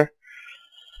trapdoor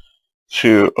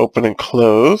to open and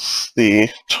close the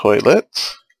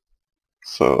toilet.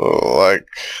 So, like,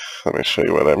 let me show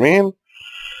you what I mean.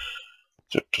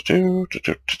 Here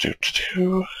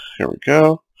we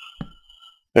go.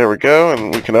 There we go,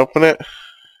 and we can open it,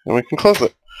 and we can close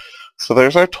it. So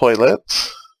there's our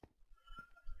toilet.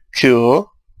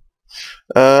 Cool.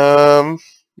 You know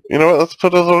what, let's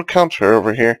put a little counter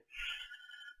over here.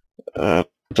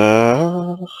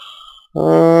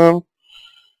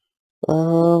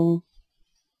 That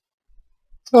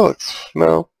looks,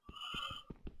 no.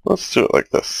 Let's do it like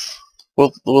this.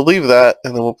 We'll leave that,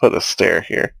 and then we'll put a stair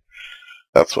here.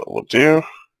 That's what we'll do.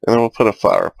 And then we'll put a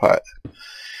flower pot.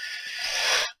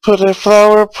 Put a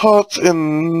flower pot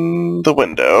in the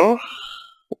window.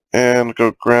 And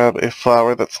go grab a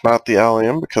flower that's not the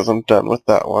allium, because I'm done with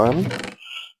that one.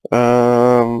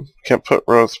 Can't put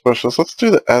rose bushes. Let's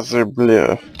do the azure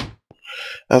bleu.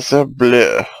 Azure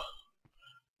bleu.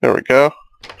 There we go.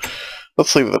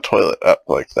 Let's leave the toilet up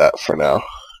like that for now.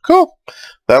 Cool.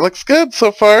 That looks good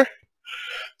so far.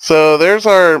 So there's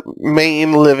our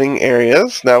main living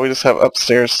areas. Now we just have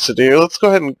upstairs to do. Let's go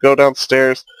ahead and go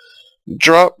downstairs.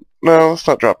 No, let's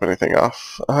not drop anything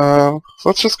off. So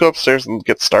let's just go upstairs and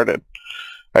get started.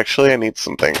 Actually, I need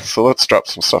some things, so let's drop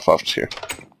some stuff off too.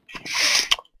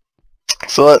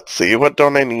 So let's see, what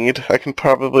don't I need? I can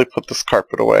probably put this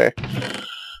carpet away.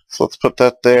 So let's put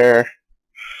that there.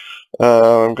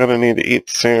 I'm gonna need to eat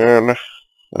soon.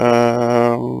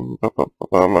 I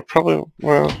probably,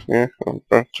 well, yeah.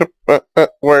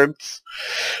 Words.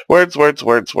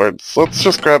 Let's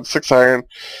just grab 6 iron,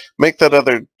 make that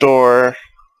other door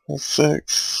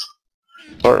 6,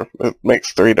 or it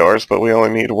makes 3 doors, but we only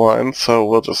need 1, so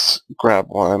we'll just grab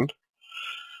 1.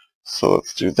 So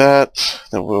let's do that.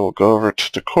 Then we'll go over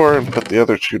to decor and put the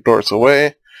other 2 doors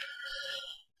away.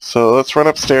 So let's run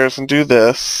upstairs and do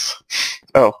this.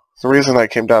 Oh, the reason I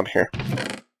came down here.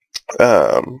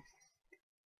 I'll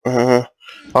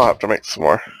have to make some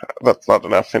more. That's not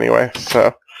enough anyway,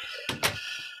 so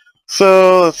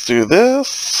let's do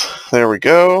this. There we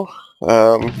go.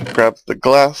 Grab the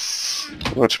glass,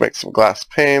 which makes some glass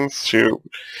panes to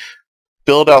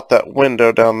build out that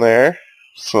window down there.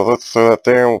 So let's throw that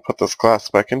there, and we'll put this glass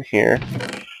back in here.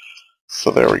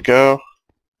 So there we go.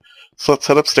 So let's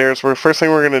head upstairs. First thing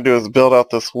we're going to do is build out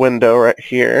this window right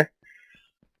here.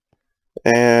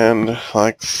 And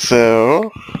like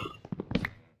so.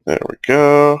 There we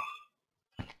go.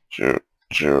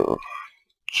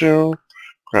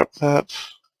 Grab that.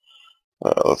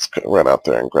 Let's run out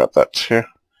there and grab that too.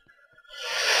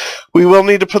 We will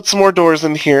need to put some more doors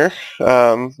in here,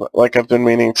 like I've been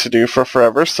meaning to do for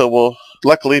forever, so we'll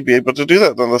luckily be able to do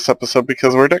that in this episode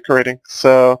because we're decorating.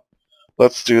 So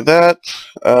let's do that.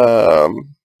 I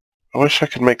wish I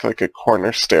could make like a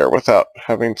corner stair without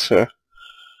having to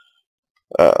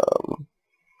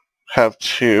have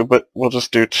 2, but we'll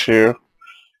just do 2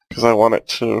 because I want it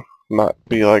to not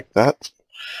be like that.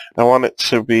 I want it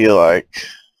to be like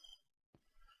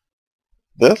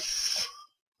this.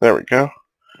 There we go.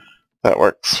 That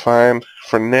works fine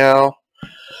for now.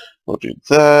 We'll do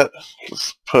that.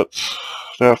 Just put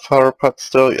a flower pot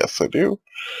still. Yes, I do.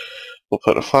 We'll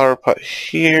put a flower pot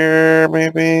here,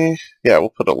 maybe. Yeah, we'll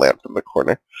put a lamp in the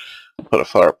corner. Put a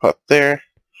flower pot there.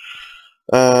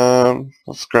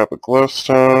 Let's grab a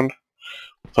glowstone.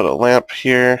 Put a lamp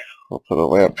here. We'll put a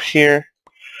lamp here.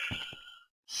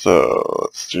 So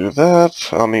let's do that.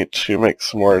 I'll need to make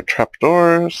some more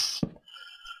trapdoors.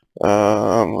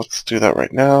 Let's do that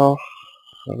right now.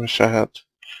 I wish I had. Do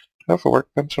I have a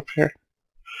workbench up here?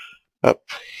 Up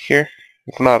here?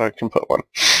 If not, I can put one.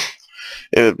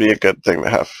 It would be a good thing to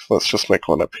have. Let's just make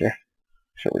one up here.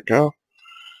 Here we go.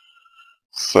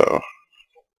 So,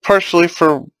 partially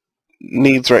for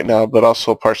needs right now, but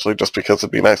also partially just because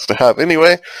it'd be nice to have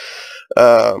anyway.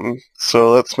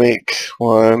 So let's make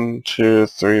 1, 2,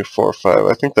 3, 4, 5.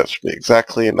 I think that should be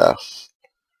exactly enough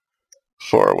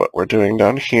for what we're doing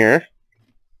down here.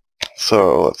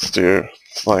 So let's do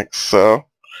like so.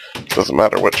 Doesn't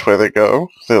matter which way they go,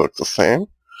 they look the same.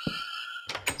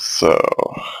 So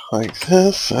like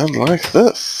this and like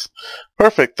this.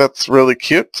 Perfect, that's really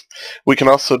cute. We can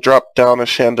also drop down a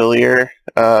chandelier.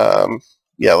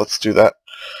 Yeah, let's do that.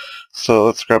 So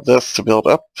let's grab this to build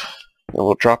up. And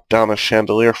we'll drop down a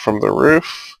chandelier from the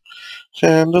roof.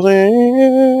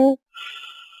 Chandelier.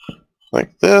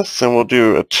 Like this, and we'll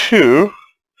do a 2.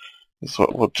 Is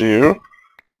what we'll do.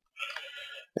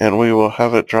 And we will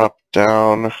have it drop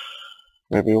down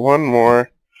maybe 1 more.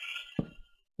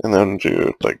 And then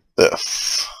do like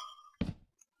this.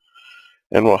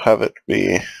 And we'll have it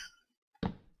be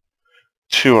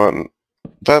 2 on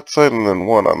that side and then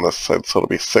 1 on this side, so it'll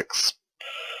be 6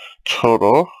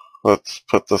 total. Let's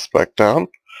put this back down.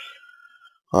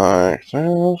 Like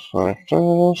this, like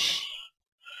this.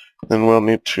 Then we'll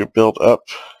need to build up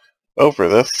over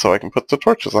this so I can put the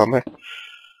torches on there.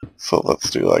 So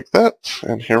let's do like that,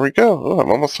 and here we go. Oh,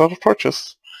 I'm almost out of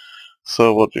torches.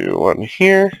 So we'll do 1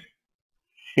 here,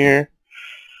 here.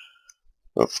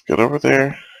 Let's get over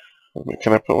there.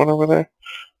 Can I put 1 over there?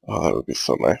 Oh, that would be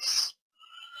so nice.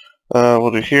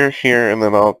 We'll do here, here, and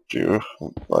then I'll do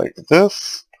like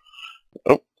this.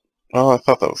 Oh, I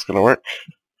thought that was going to work.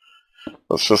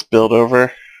 Let's just build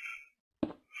over.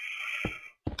 And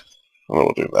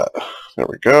we'll do that. There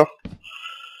we go.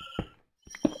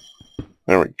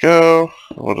 There we go.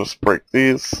 We'll just break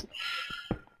these.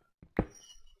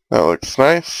 That looks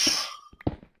nice.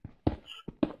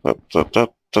 Da, da, da,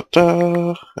 da,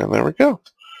 da. And there we go.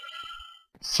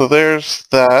 So there's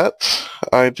that.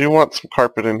 I do want some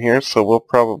carpet in here, so we'll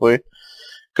probably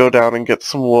go down and get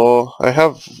some wool. I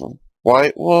have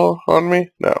white wool on me?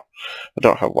 No, I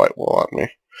don't have white wool on me.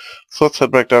 So let's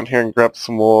head back down here and grab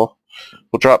some wool.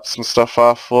 We'll drop some stuff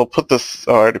off. We'll put this...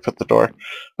 Oh, I already put the door.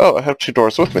 Oh, I have 2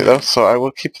 doors with me, though, so I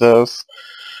will keep those.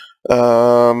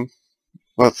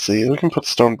 Let's see. We can put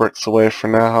stone bricks away for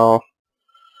now.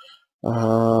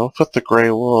 We'll put the gray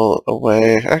wool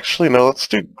away. Actually, no, let's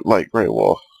do light gray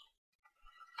wool.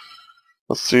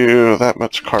 Let's do that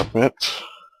much carpet.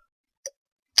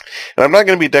 And I'm not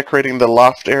going to be decorating the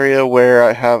loft area where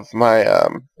I have my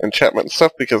enchantment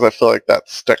stuff because I feel like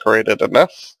that's decorated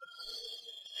enough.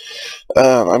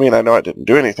 I mean, I know I didn't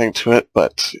do anything to it,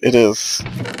 but it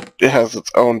has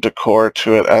its own decor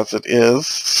to it as it is.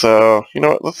 So, you know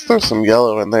what, let's throw some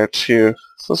yellow in there too.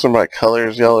 Those are my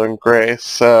colors, yellow and gray,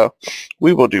 so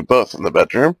we will do both in the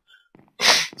bedroom.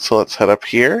 So let's head up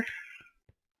here,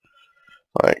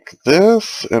 like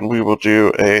this, and we will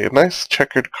do a nice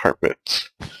checkered carpet.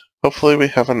 Hopefully we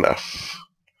have enough.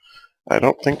 I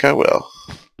don't think I will.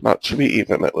 Not to be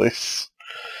even, at least.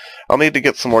 I'll need to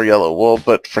get some more yellow wool,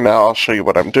 but for now I'll show you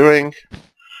what I'm doing.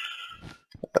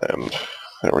 And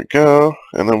there we go.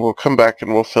 And then we'll come back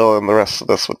and we'll fill in the rest of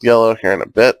this with yellow here in a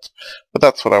bit. But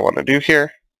that's what I want to do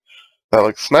here. That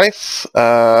looks nice.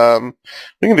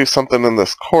 We can do something in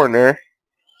this corner.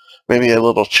 Maybe a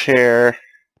little chair.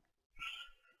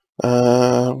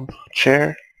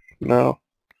 Chair? No.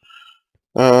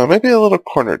 Maybe a little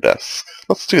corner desk.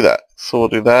 Let's do that. So we'll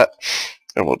do that.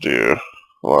 And we'll do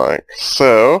like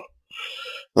so.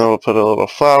 Then we'll put a little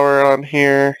flower on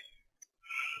here.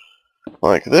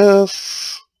 Like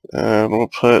this. And we'll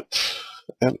put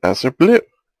an azure blue.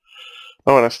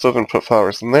 Oh, and I still didn't put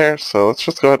flowers in there, so let's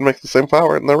just go ahead and make the same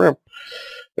flower in the room.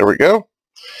 There we go.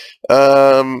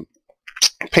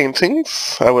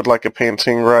 Paintings. I would like a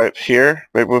painting right here.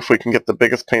 Maybe if we can get the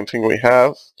biggest painting we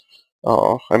have.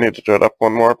 Oh, I need to do it up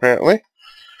one more apparently.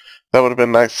 That would have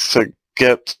been nice to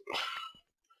get.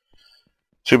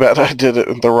 Too bad I did it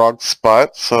in the wrong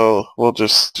spot, so we'll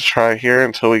just try here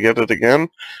until we get it again.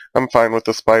 I'm fine with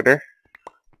the spider.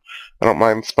 I don't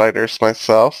mind spiders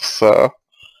myself, so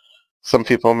some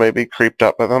people may be creeped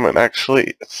out by them, and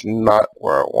actually it's not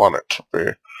where I want it to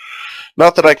be.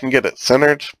 Not that I can get it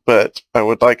centered, but I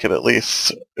would like it at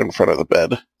least in front of the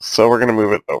bed. So we're going to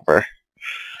move it over.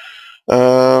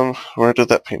 Where did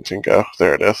that painting go?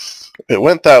 There it is. It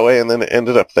went that way and then it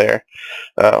ended up there.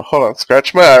 Hold on,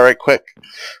 scratch my eye right quick.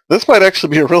 This might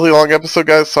actually be a really long episode,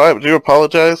 guys, so I do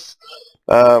apologize.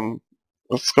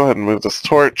 Let's go ahead and move this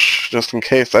torch, just in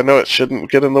case. I know it shouldn't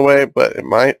get in the way, but it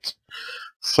might.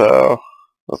 So,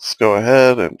 let's go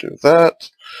ahead and do that.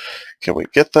 Can we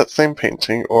get that same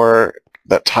painting? Or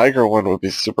that tiger one would be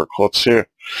super cool, too.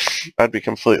 I'd be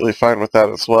completely fine with that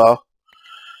as well.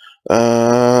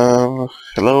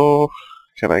 Hello?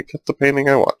 Can I get the painting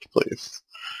I want, please?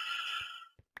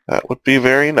 That would be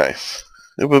very nice.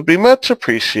 It would be much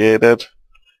appreciated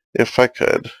if I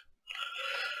could.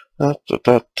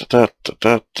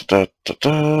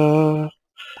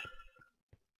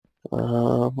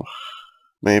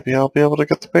 Maybe I'll be able to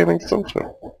get the painting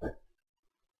sometime.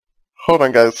 Hold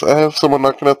on, guys. I have someone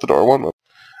knocking at the door. One moment.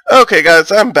 Okay,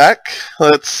 guys, I'm back.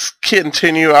 Let's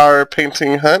continue our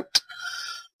painting hunt.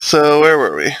 So, where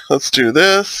were we? Let's do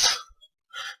this.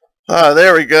 Ah,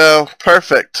 there we go.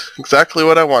 Perfect. Exactly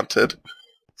what I wanted.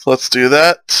 So let's do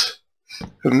that.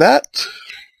 And that.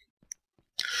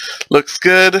 Looks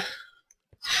good.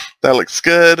 That looks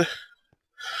good. I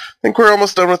think we're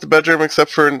almost done with the bedroom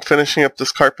except for finishing up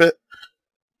this carpet.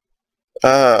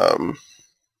 That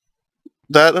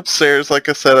upstairs, like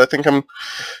I said, I think I'm...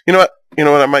 You know what? You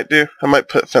know what I might do? I might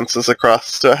put fences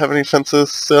across. Do I have any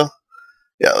fences still?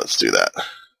 Yeah, let's do that.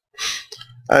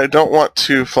 I don't want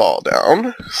to fall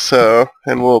down, so...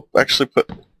 And we'll actually put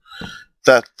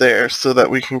that there so that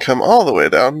we can come all the way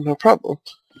down, no problem.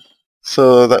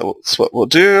 So that's what we'll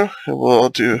do. And we'll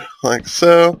do like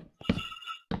so.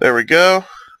 There we go.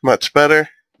 Much better.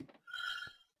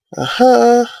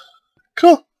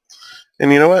 Cool.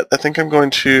 And you know what? I think I'm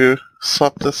going to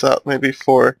swap this out maybe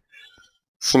for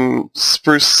some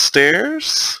spruce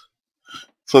stairs.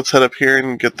 So let's head up here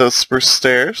and get those spruce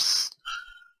stairs.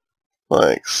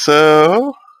 Like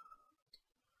so.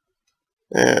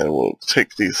 And we'll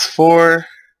take these 4.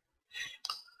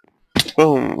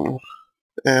 Boom.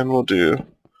 And we'll do,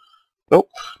 nope,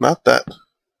 not that.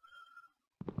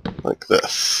 Like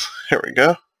this. Here we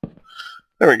go.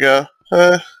 There we go.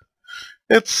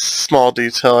 It's small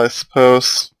detail, I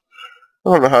suppose.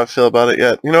 I don't know how I feel about it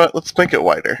yet. You know what? Let's make it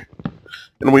wider.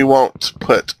 And we won't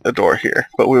put a door here,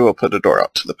 but we will put a door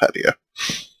out to the patio.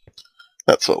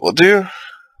 That's what we'll do.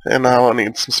 And now I'll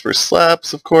need some spruce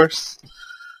slabs, of course.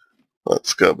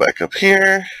 Let's go back up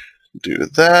here. Do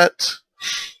that.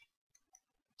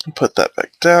 Put that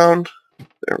back down.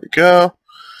 There we go.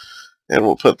 And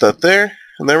we'll put that there.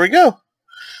 And there we go.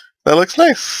 That looks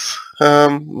nice.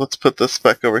 Let's put this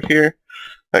back over here.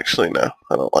 Actually, no.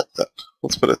 I don't like that.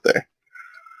 Let's put it there.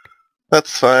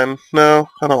 That's fine. No,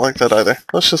 I don't like that either.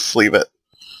 Let's just leave it.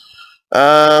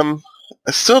 I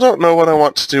still don't know what I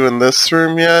want to do in this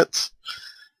room yet.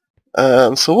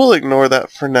 So we'll ignore that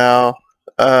for now.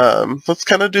 Let's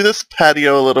kind of do this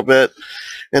patio a little bit,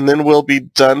 and then we'll be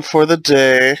done for the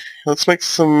day. Let's make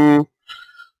some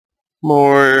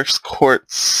more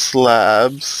quartz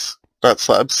slabs. Not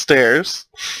slabs, stairs.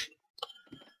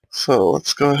 So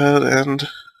let's go ahead and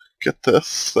get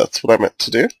this. That's what I meant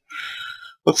to do.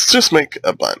 Let's just make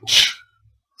a bunch.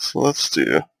 So let's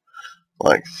do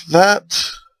like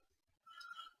that.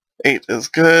 8 is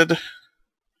good.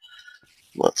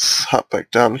 Let's hop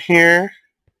back down here.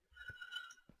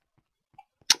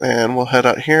 And we'll head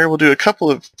out here. We'll do a couple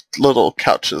of little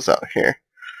couches out here.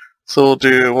 So we'll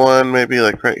do one maybe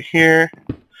like right here.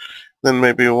 Then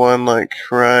maybe one like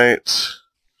right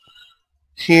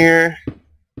here.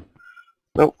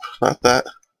 Nope, not that.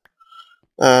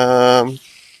 Then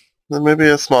maybe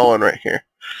a small one right here.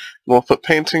 We'll put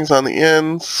paintings on the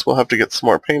ends. We'll have to get some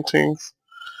more paintings.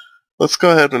 Let's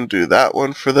go ahead and do that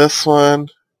one for this one.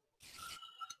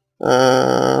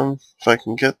 If I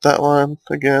can get that one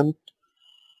again.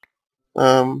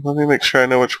 Let me make sure I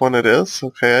know which one it is.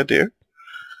 Okay, I do.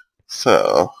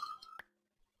 So,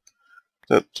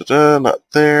 not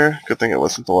there. Good thing it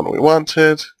wasn't the one we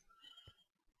wanted.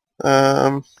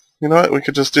 You know what? We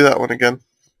could just do that one again.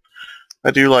 I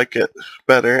do like it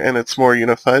better, and it's more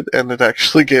unified, and it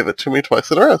actually gave it to me twice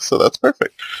in a row, so that's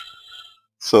perfect.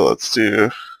 So let's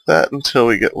do that until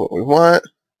we get what we want.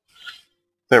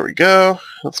 There we go.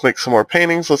 Let's make some more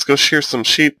paintings. Let's go shear some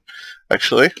sheep,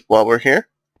 actually, while we're here,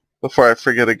 before I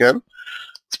forget again.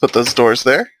 Let's put those doors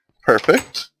there.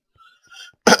 Perfect.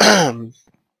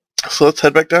 So let's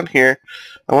head back down here.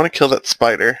 I want to kill that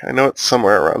spider. I know it's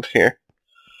somewhere around here.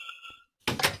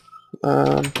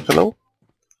 Hello?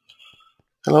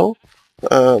 Hello?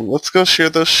 Let's go shear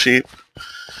those sheep.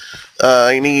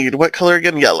 I need, what color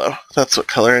again? Yellow. That's what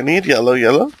color I need. Yellow,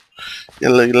 yellow.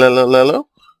 Yellow, yellow, yellow.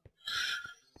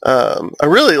 I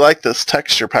really like this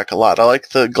texture pack a lot. I like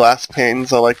the glass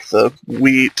panes. I like the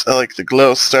wheat. I like the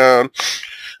glowstone.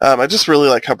 I just really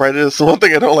like how bright it is. The one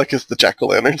thing I don't like is the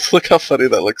jack-o'-lanterns. Look how funny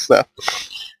that looks now.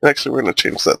 And actually, we're going to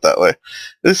change that way.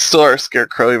 This is still our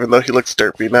scarecrow, even though he looks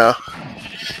derpy now.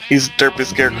 He's derpy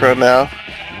scarecrow now.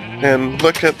 And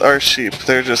look at our sheep.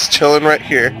 They're just chilling right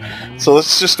here. So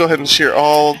let's just go ahead and shear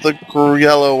all the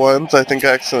yellow ones. I think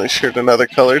I accidentally sheared another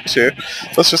color too.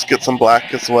 Let's just get some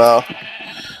black as well.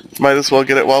 Might as well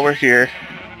get it while we're here.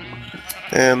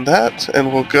 And that,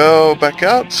 and we'll go back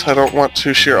out. I don't want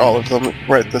to shear all of them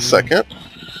right this second.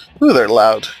 Ooh, they're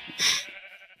loud.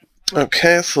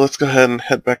 Okay, so let's go ahead and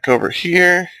head back over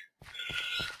here.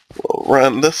 We'll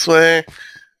run this way.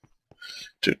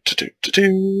 And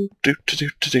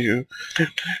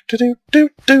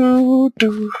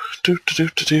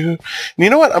you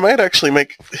know what? I might actually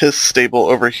make his stable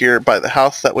over here by the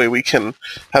house. That way we can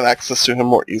have access to him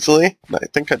more easily. And I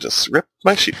think I just ripped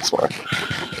my sheets more.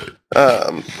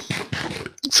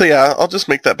 So yeah, I'll just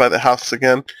make that by the house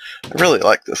again. I really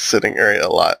like this sitting area a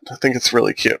lot. I think it's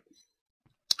really cute.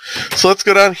 So let's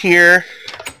go down here.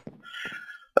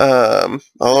 I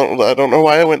don't know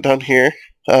why I went down here.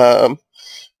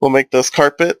 We'll make those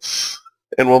carpets,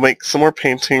 and we'll make some more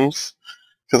paintings,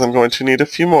 because I'm going to need a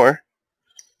few more.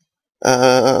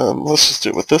 Let's just do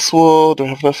it with this wool. Do I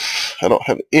have enough? I don't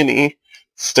have any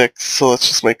sticks, so let's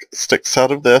just make sticks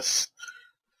out of this.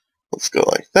 Let's go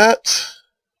like that.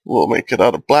 We'll make it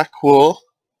out of black wool.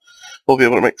 We'll be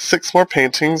able to make 6 more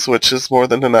paintings, which is more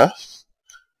than enough.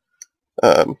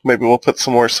 Maybe we'll put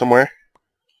some more somewhere.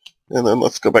 And then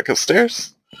let's go back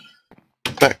upstairs.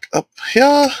 Back up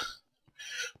here.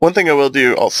 One thing I will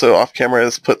do also off camera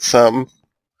is put some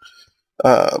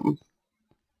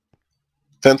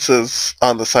fences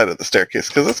on the side of the staircase,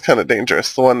 because it's kind of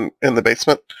dangerous, the one in the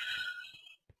basement.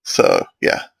 So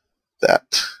yeah,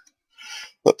 that.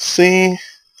 Let's see.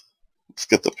 Let's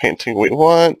get the painting we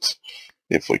want.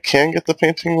 If we can get the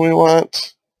painting we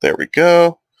want. There we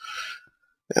go.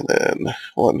 And then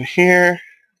one here.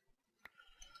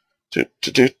 Let's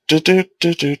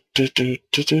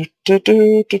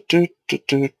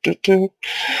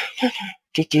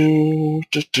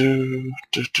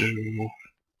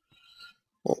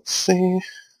see.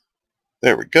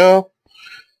 There we go.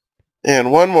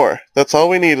 And one more. That's all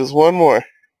we need is one more.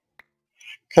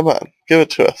 Come on, give it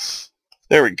to us.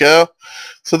 There we go.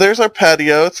 So there's our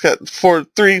patio. It's got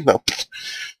three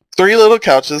little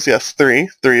couches. Yes, three.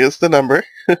 Three is the number.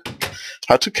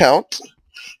 How to count.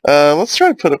 Let's try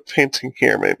to put a painting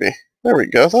here, maybe. There we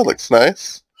go. That looks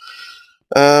nice.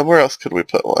 Where else could we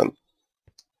put one?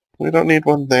 We don't need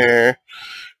one there.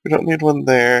 We don't need one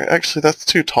there. Actually, that's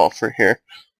too tall for here.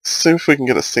 Let's see if we can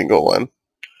get a single one.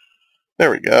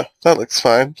 There we go. That looks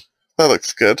fine. That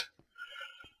looks good.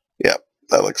 Yep,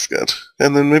 that looks good.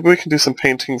 And then maybe we can do some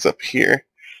paintings up here.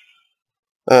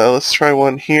 Let's try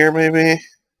one here, maybe.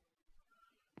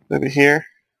 Maybe here.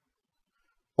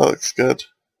 That looks good.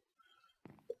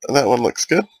 That one looks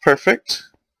good. Perfect.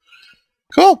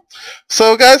 Cool.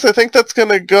 So guys, I think that's going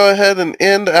to go ahead and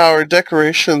end our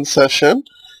decoration session.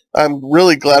 I'm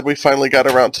really glad we finally got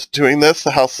around to doing this.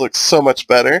 The house looks so much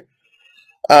better.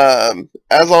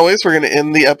 As always, we're going to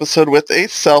end the episode with a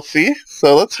selfie.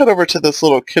 So let's head over to this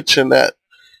little kitchenette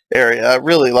area. I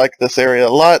really like this area a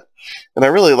lot, and I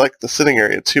really like the sitting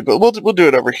area too, but we'll do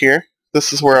it over here.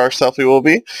 This is where our selfie will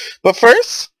be. But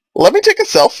first, let me take a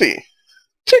selfie.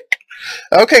 Tick.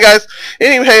 Okay, guys.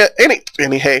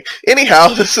 Anyhow,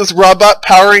 this is RobBot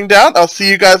powering down. I'll see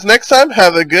you guys next time.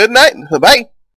 Have a good night. Bye.